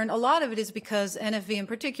concern. A lot of it is because NFV in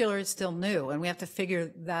particular is still new, and we have to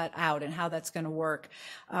figure that out and how that's going to work,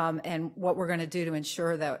 and what we're going to do to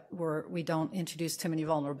ensure that we don't introduce too many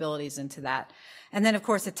vulnerabilities into that. And then, of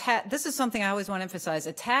course, this is something I always want to emphasize,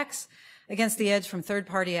 attacks against the edge from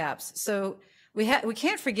third-party apps. So we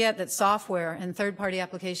can't forget that software and third-party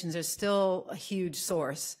applications are still a huge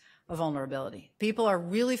source of vulnerability. People are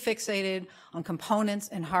really fixated on components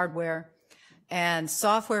and hardware, and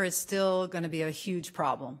software is still going to be a huge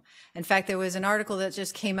problem. In fact, there was an article that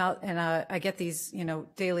just came out, and I get these,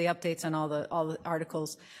 daily updates on all the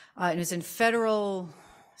articles. It was in Federal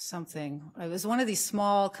something. It was one of these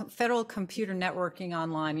small Federal Computer Networking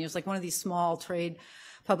Online. It was like one of these small trade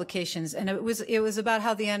publications, and it was about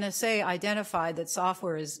how the NSA identified that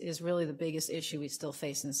software is really the biggest issue we still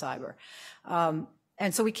face in cyber.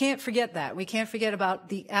 And so we can't forget that. We can't forget about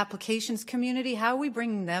the applications community. How are we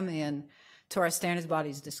bringing them in to our standards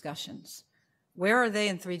bodies discussions? Where are they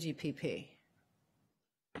in 3GPP?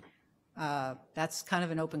 That's kind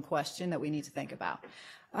of an open question that we need to think about.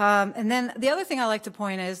 And then the other thing I like to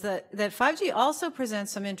point is that 5G also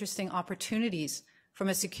presents some interesting opportunities from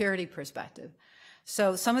a security perspective.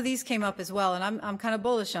 So some of these came up as well, and I'm kind of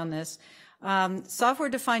bullish on this.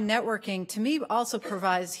 Software-defined networking, to me, also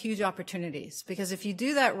provides huge opportunities, because if you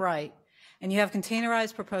do that right, and you have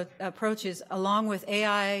containerized approaches along with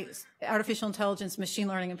AI, artificial intelligence, machine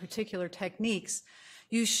learning in particular techniques,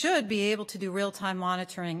 you should be able to do real-time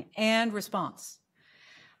monitoring and response.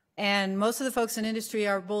 And most of the folks in industry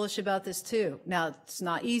are bullish about this too. Now, it's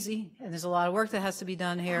not easy, and there's a lot of work that has to be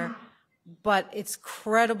done here, but it's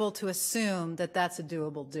credible to assume that that's a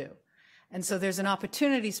doable do. And so there's an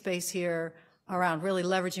opportunity space here around really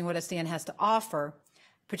leveraging what SDN has to offer,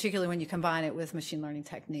 particularly when you combine it with machine learning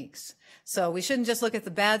techniques. So we shouldn't just look at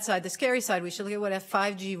the bad side, the scary side. We should look at what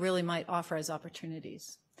 5G really might offer as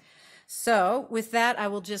opportunities. So with that, I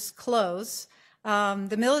will just close.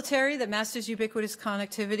 The military that masters ubiquitous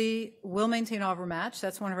connectivity will maintain overmatch.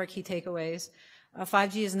 That's one of our key takeaways.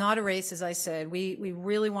 5G is not a race, as I said. We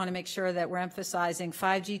really want to make sure that we're emphasizing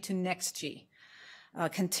 5G to next G,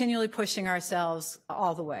 continually pushing ourselves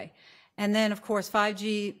all the way. And then, of course,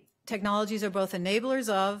 5G technologies are both enablers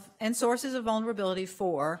of and sources of vulnerability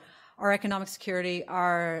for our economic security,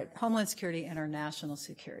 our homeland security, and our national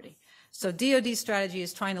security. So DoD's strategy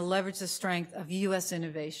is trying to leverage the strength of U.S.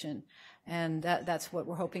 innovation, and that's what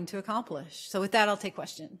we're hoping to accomplish. So with that, I'll take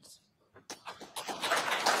questions.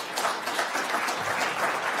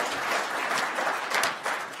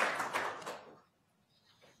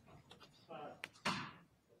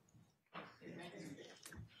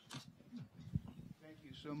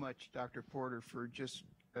 So much, Dr. Porter, for just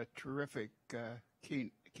a terrific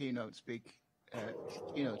keynote speech.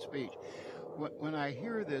 When I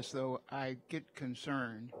hear this, though, I get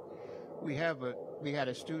concerned. We had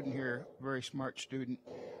a student here, a very smart student,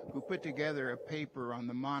 who put together a paper on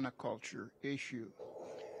the monoculture issue,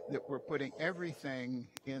 that we're putting everything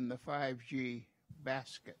in the 5G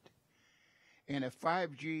basket. And if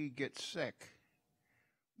 5G gets sick,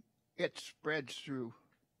 it spreads through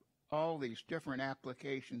all these different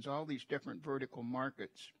applications, all these different vertical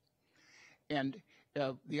markets. And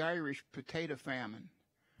the Irish potato famine,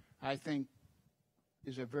 I think,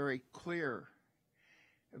 is a very clear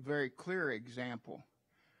example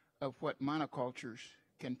of what monocultures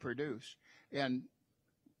can produce. And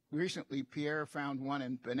recently, Pierre found one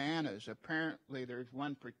in bananas. Apparently, there's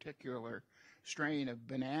one particular strain of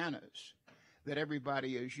bananas that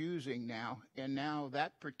everybody is using now, and now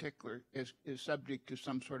that particular is subject to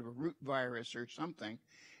some sort of a root virus or something,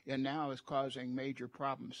 and now is causing major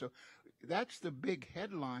problems. So that's the big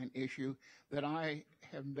headline issue that I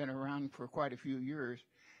have been around for quite a few years,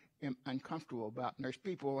 am uncomfortable about. And there's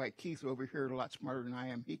people like Keith over here a lot smarter than I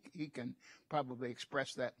am. He can probably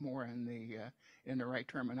express that more in the right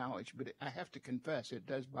terminology. But I have to confess, it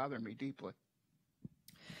does bother me deeply.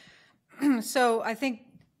 So I think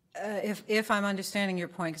if I'm understanding your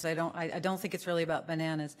point, because I don't think it's really about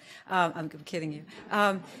bananas. I'm kidding you.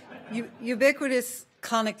 Ubiquitous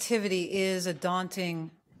connectivity is a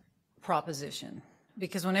daunting proposition,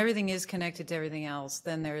 because when everything is connected to everything else,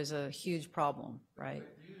 then there is a huge problem, right?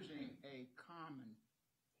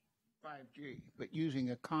 But using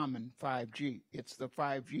a common 5G. It's the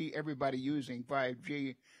 5G, everybody using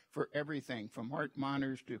 5G for everything, from heart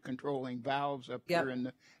monitors to controlling valves up here in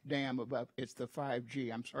the dam above. It's the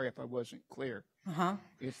 5G. I'm sorry if I wasn't clear.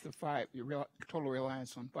 It's the total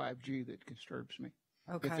reliance on 5G that disturbs me.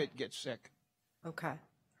 Okay. If it gets sick. Okay.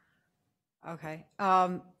 Okay.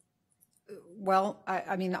 Well,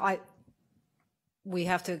 I mean, we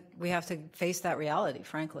have to face that reality,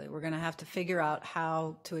 frankly. We're going to have to figure out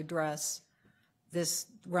how to address this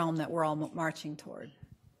realm that we're all marching toward.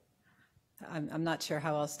 I'm not sure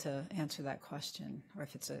how else to answer that question, or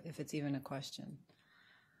if it's even a question.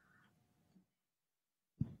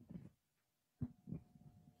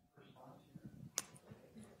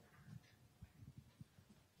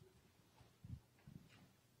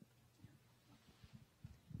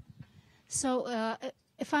 So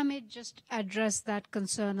if I may just address that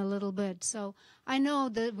concern a little bit. So I know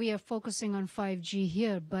that we are focusing on 5G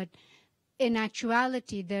here, but in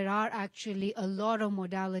actuality, there are actually a lot of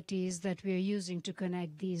modalities that we are using to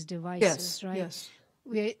connect these devices, right? Yes.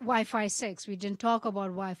 Wi-Fi 6, we didn't talk about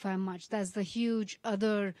Wi-Fi much. That's the huge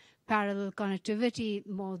other parallel connectivity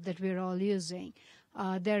mode that we're all using.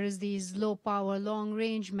 There is these low power, long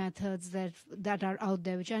range methods that are out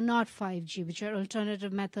there, which are not 5G, which are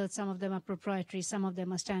alternative methods. Some of them are proprietary, some of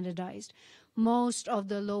them are standardized. Most of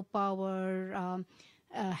the low power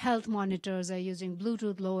health monitors are using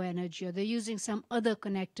Bluetooth low energy, or they're using some other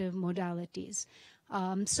connective modalities.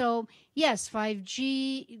 So yes,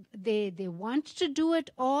 5G, they want to do it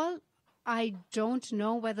all. I don't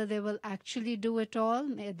know whether they will actually do it all.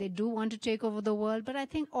 They do want to take over the world, but I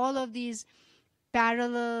think all of these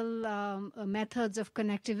parallel methods of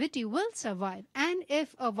connectivity will survive. And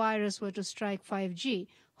if a virus were to strike 5G,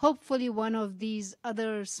 hopefully one of these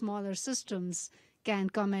other smaller systems can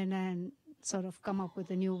come in and sort of come up with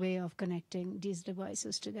a new way of connecting these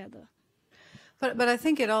devices together. But I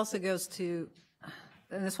think it also goes to,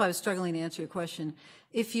 and that's why I was struggling to answer your question.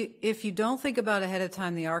 If you don't think about ahead of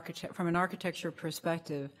time from an architecture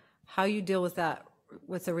perspective, how you deal with that,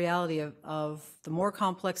 with the reality of the more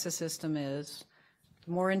complex a system is,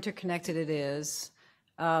 the more interconnected it is,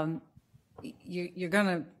 you're going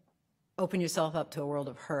to open yourself up to a world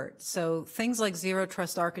of hurt. So things like zero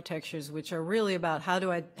trust architectures, which are really about how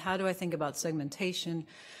do I think about segmentation,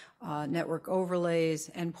 network overlays,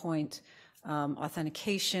 endpoint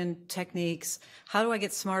authentication techniques. How do I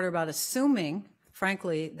get smarter about assuming,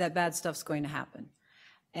 frankly, that bad stuff's going to happen?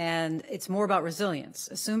 And it's more about resilience.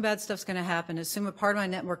 Assume bad stuff's going to happen. Assume a part of my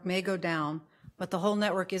network may go down, but the whole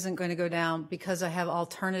network isn't going to go down because I have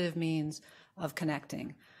alternative means of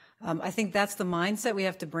connecting. I think that's the mindset we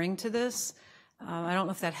have to bring to this. I don't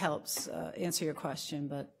know if that helps answer your question,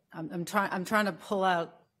 but I'm trying to pull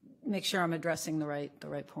out, make sure I'm addressing the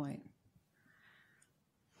right point.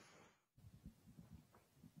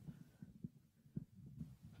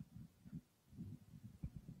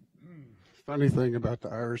 Funny thing about the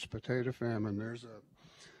Irish potato famine, there's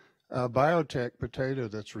a biotech potato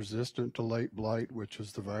that's resistant to late blight, which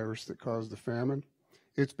is the virus that caused the famine.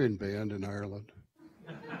 It's been banned in Ireland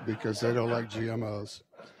because they don't like GMOs.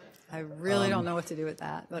 I really don't know what to do with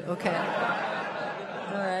that, but okay.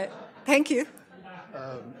 All right. Thank you.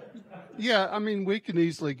 Yeah, I mean, we can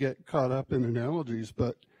easily get caught up in analogies,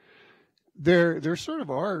 but there sort of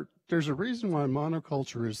are. There's a reason why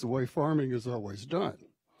monoculture is the way farming is always done,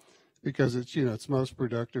 because it's, you know, it's most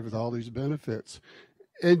productive with all these benefits.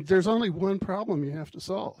 And there's only one problem you have to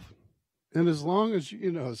solve. And as long as,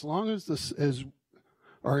 you know, as long as this, as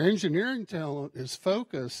our engineering talent is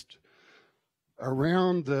focused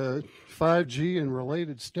around the 5G and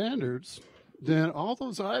related standards, then all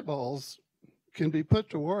those eyeballs can be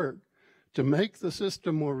put to work to make the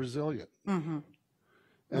system more resilient. Mm-hmm.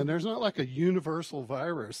 And there's not like a universal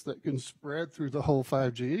virus that can spread through the whole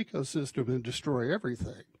 5G ecosystem and destroy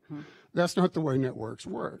everything. Mm-hmm. That's not the way networks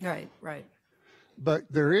work. Right, right.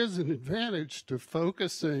 But there is an advantage to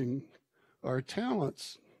focusing our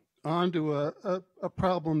talents onto a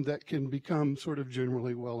problem that can become sort of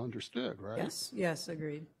generally well understood, right? Yes, yes,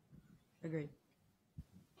 agreed. Agreed.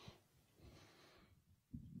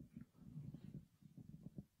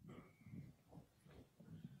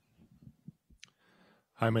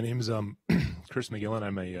 Hi, my name is Chris McGillen.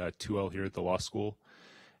 I'm a 2L here at the law school.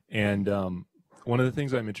 And one of the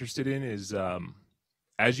things I'm interested in is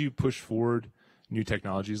as you push forward new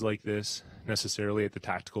technologies like this, necessarily at the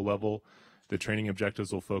tactical level, the training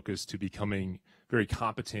objectives will focus to becoming very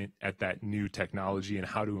competent at that new technology and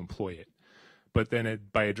how to employ it. But then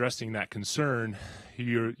by addressing that concern,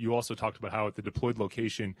 you also talked about how at the deployed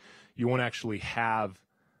location, you won't actually have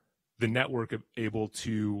the network able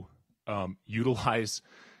to utilize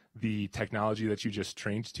the technology that you just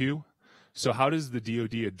trained to. So how does the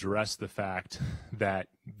DoD address the fact that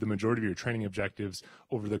the majority of your training objectives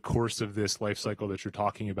over the course of this life cycle that you're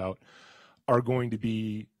talking about are going to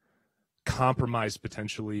be compromised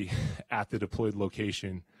potentially at the deployed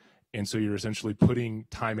location. And so you're essentially putting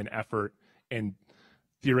time and effort, and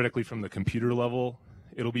theoretically from the computer level,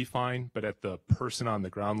 it'll be fine, but at the person on the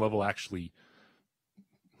ground level actually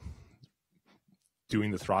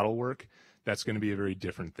doing the throttle work, that's going to be a very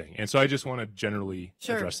different thing. And so I just want to generally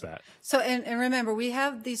address that. So, and remember, we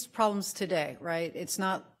have these problems today, right? It's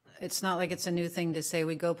not like it's a new thing to say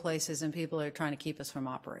we go places and people are trying to keep us from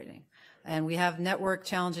operating. And we have network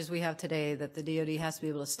challenges we have today that the DoD has to be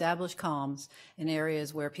able to establish comms in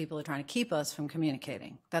areas where people are trying to keep us from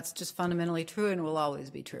communicating. That's just fundamentally true and will always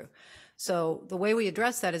be true. So the way we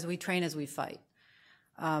address that is we train as we fight.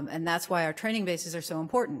 And that's why our training bases are so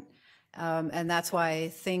important. And that's why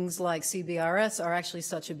things like CBRS are actually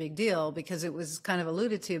such a big deal, because it was kind of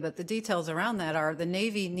alluded to, but the details around that are the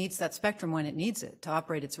Navy needs that spectrum when it needs it to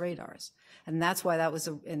operate its radars. And that's why that was,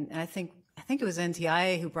 and I think it was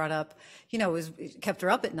NTIA who brought up, kept her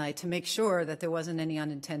up at night to make sure that there wasn't any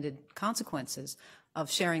unintended consequences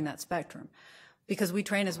of sharing that spectrum, because we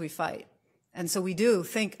train as we fight. And so we do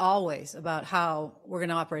think always about how we're going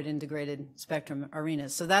to operate integrated spectrum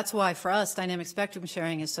arenas. So that's why for us, dynamic spectrum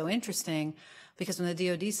sharing is so interesting, because on the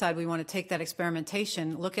DoD side, we want to take that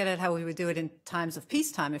experimentation, look at it how we would do it in times of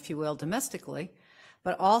peacetime, if you will, domestically,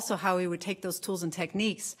 but also how we would take those tools and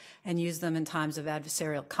techniques and use them in times of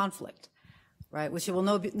adversarial conflict, right? Which it will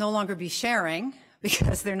no longer be sharing,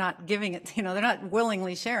 because they're not giving it, they're not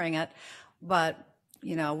willingly sharing it, but,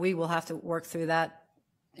 we will have to work through that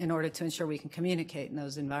in order to ensure we can communicate in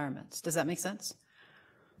those environments. Does that make sense?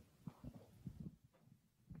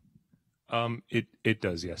 It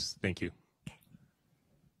does, yes. Thank you.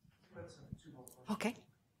 Okay.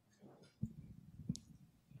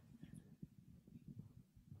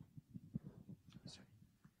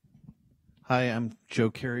 Hi, I'm Joe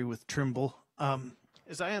Carey with Trimble.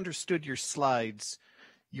 As I understood your slides,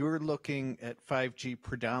 you're looking at 5G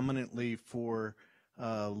predominantly for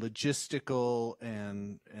logistical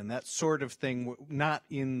and that sort of thing, not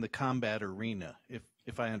in the combat arena,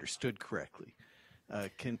 if I understood correctly.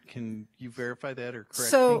 Can you verify that or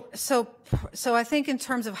correct me? So I think in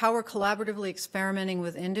terms of how we're collaboratively experimenting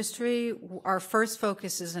with industry, our first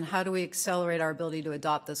focus is on how do we accelerate our ability to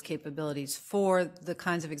adopt those capabilities for the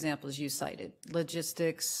kinds of examples you cited: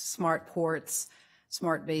 logistics, smart ports,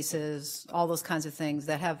 smart bases, all those kinds of things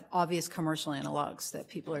that have obvious commercial analogs that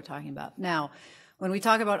people are talking about. Now, when we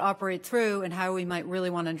talk about operate through and how we might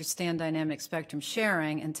really want to understand dynamic spectrum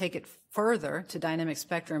sharing and take it further to dynamic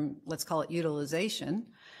spectrum, let's call it utilization,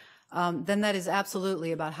 then that is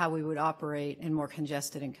absolutely about how we would operate in more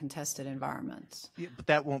congested and contested environments. Yeah, but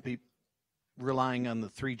that won't be relying on the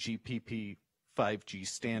 3GPP 5G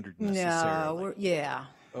standard necessarily. No, yeah.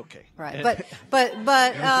 Okay. Right, but but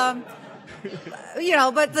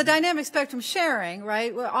the dynamic spectrum sharing,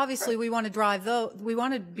 right? Well, obviously, we want to drive we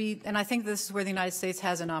want to be, and I think this is where the United States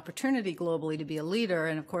has an opportunity globally to be a leader.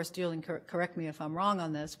 And of course, Julian, correct me if I'm wrong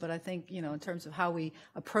on this, but I think in terms of how we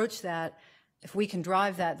approach that, if we can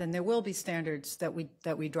drive that, then there will be standards that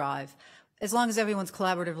we drive, as long as everyone's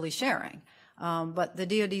collaboratively sharing. But the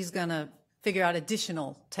DoD is going to figure out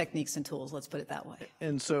additional techniques and tools. Let's put it that way.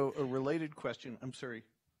 And so, a related question. I'm sorry.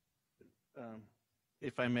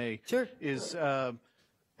 If I may, sure. Is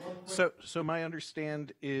so my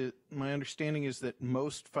understanding is that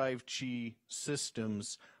most 5G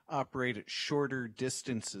systems operate at shorter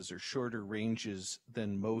distances or shorter ranges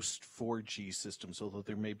than most 4G systems, although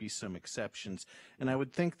there may be some exceptions. And I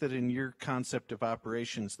would think that in your concept of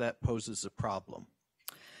operations, that poses a problem.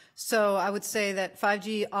 So I would say that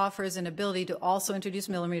 5G offers an ability to also introduce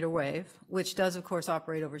millimeter wave, which does, of course,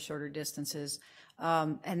 operate over shorter distances.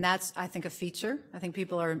 And that's, I think, a feature. I think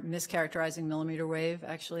people are mischaracterizing millimeter wave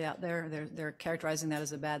actually out there. They're characterizing that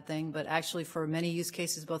as a bad thing. But actually, for many use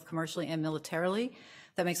cases, both commercially and militarily,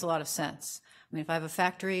 that makes a lot of sense. I mean, if I have a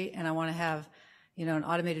factory and I want to have an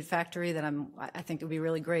automated factory, then I think it would be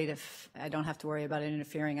really great if I don't have to worry about it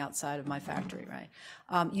interfering outside of my factory, right?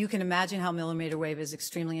 You can imagine how millimeter wave is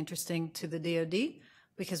extremely interesting to the DoD,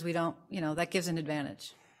 because we don't, that gives an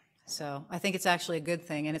advantage. So I think it's actually a good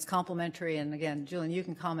thing, and it's complementary. And again, Julian, you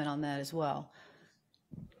can comment on that as well.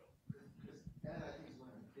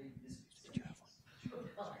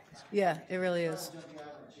 Yeah, it really is.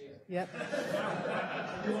 Yep.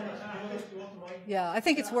 Yeah, I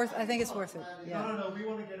think it's worth it. Yeah. No, we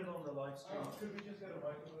want to get it on the live stream. Could we just get a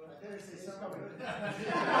microphone?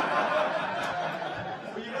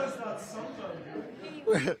 Well, you gotta start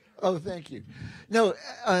sometime. Oh, thank you. No,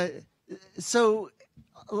 so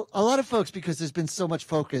a lot of folks, because there's been so much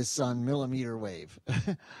focus on millimeter wave,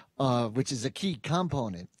 which is a key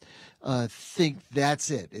component, think that's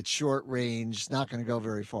it. It's short range, not going to go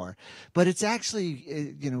very far. But it's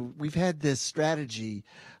actually, we've had this strategy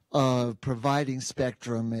of providing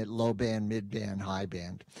spectrum at low band, mid band, high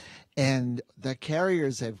band. And the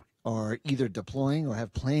carriers are either deploying or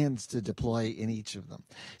have plans to deploy in each of them.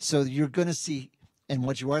 So you're going to see, and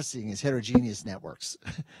what you are seeing is heterogeneous networks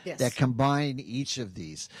that combine each of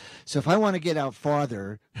these. So if I want to get out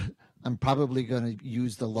farther, I'm probably going to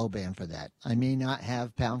use the low band for that. I may not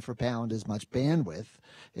have pound for pound as much bandwidth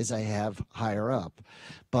as I have higher up,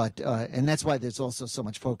 but and that's why there's also so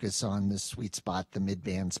much focus on the sweet spot, the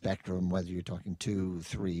mid-band spectrum, whether you're talking 2,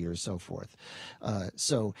 3, or so forth.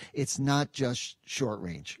 So it's not just short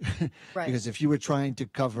range, right. Because if you were trying to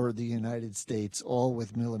cover the United States all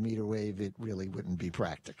with millimeter wave, it really wouldn't be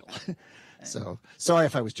practical. So sorry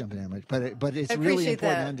if I was jumping in, but it's really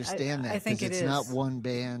important to understand that, because it's not one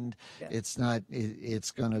band. Yeah. It's not. It's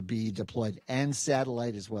going to be deployed and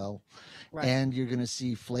satellite as well, right. And you're going to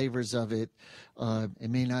see flavors of it. It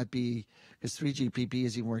may not be, because 3GPP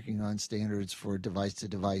isn't working on standards for device to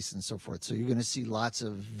device and so forth. So you're going to see lots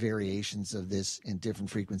of variations of this in different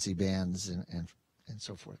frequency bands and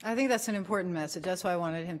so forth. I think that's an important message. That's why I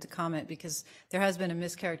wanted him to comment, because there has been a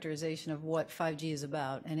mischaracterization of what 5G is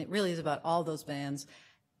about, and it really is about all those bands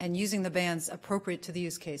and using the bands appropriate to the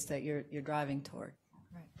use case that you're driving toward.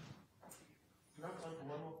 Right.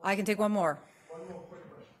 I can take one more. One more quick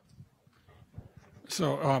question.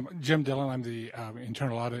 So, Jim Dillon, I'm the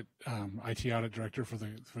internal audit, IT audit director for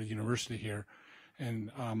the university here, and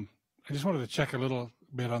I just wanted to check a little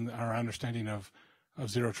bit on our understanding of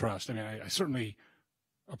zero trust. I mean, I certainly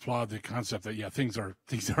applaud the concept that things are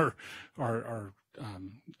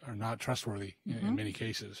not trustworthy in many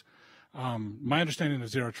cases. My understanding of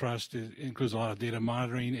zero trust includes a lot of data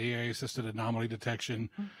monitoring, AI-assisted anomaly detection,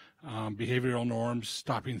 behavioral norms,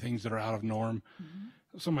 stopping things that are out of norm.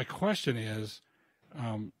 So my question is,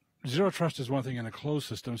 zero trust is one thing in a closed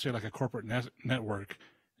system, say like a corporate network,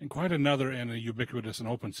 and quite another in a ubiquitous and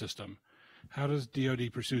open system. How does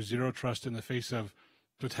DoD pursue zero trust in the face of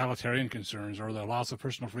totalitarian concerns or the loss of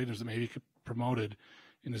personal freedoms that may be promoted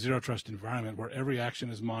in a zero trust environment where every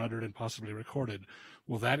action is monitored and possibly recorded?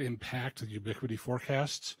 Will that impact the ubiquity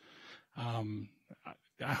forecasts? I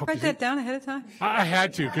hope write that down ahead of time. I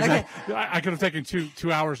had to, because I could have taken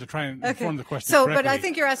two hours to try and inform the question correctly. But I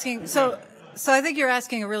think you're asking. So I think you're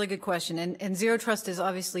asking a really good question, and zero trust is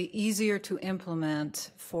obviously easier to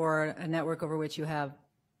implement for a network over which you have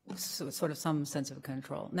sort of some sense of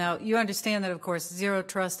control. Now, you understand that, of course, zero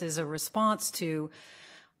trust is a response to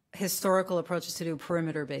historical approaches to do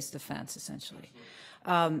perimeter-based defense, essentially.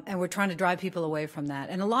 And we're trying to drive people away from that.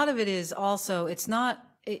 And a lot of it is also, it's not,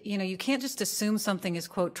 you can't just assume something is,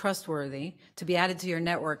 quote, trustworthy to be added to your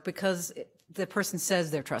network because the person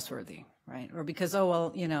says they're trustworthy, right? Or because, oh,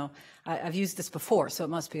 well, I've used this before, so it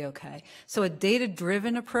must be okay. So a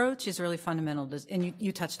data-driven approach is really fundamental, and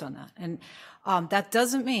you touched on that. And that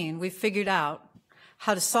doesn't mean we've figured out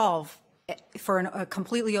how to solve for a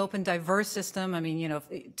completely open, diverse system. I mean,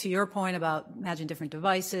 to your point about imagine different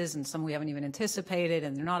devices and some we haven't even anticipated,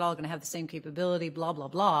 and they're not all going to have the same capability, blah, blah,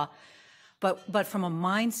 blah. But from a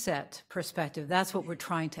mindset perspective, that's what we're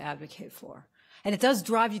trying to advocate for. And it does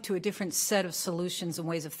drive you to a different set of solutions and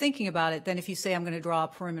ways of thinking about it than if you say, I'm going to draw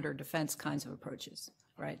perimeter defense kinds of approaches,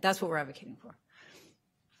 right? That's what we're advocating for.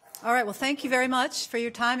 All right, well, thank you very much for your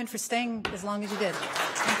time and for staying as long as you did.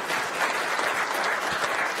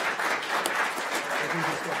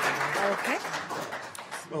 Okay.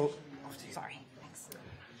 Well, sorry. Thanks.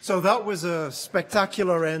 So that was a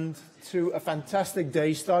spectacular end to a fantastic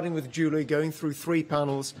day, starting with Julie, going through 3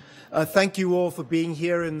 panels. Thank you all for being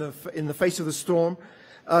here in the face of the storm.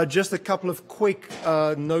 Just a couple of quick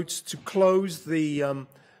notes to close. The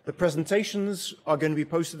presentations are going to be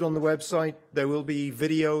posted on the website. There will be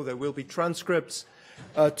video, there will be transcripts.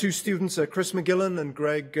 2 students, Chris McGillen and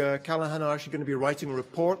Greg Callahan, are actually going to be writing a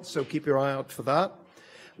report, so keep your eye out for that.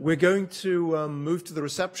 We're going to move to the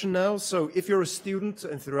reception now. So if you're a student,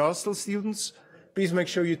 and if there are still students, please make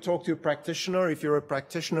sure you talk to a practitioner. If you're a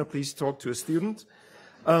practitioner, please talk to a student.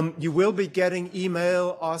 You will be getting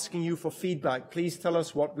email asking you for feedback. Please tell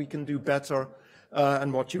us what we can do better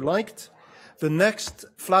and what you liked. The next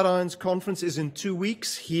Flatirons conference is in 2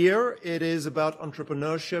 weeks here. It is about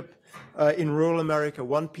entrepreneurship in rural America,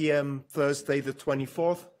 1 p.m. Thursday the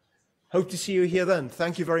 24th. Hope to see you here then.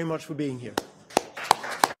 Thank you very much for being here.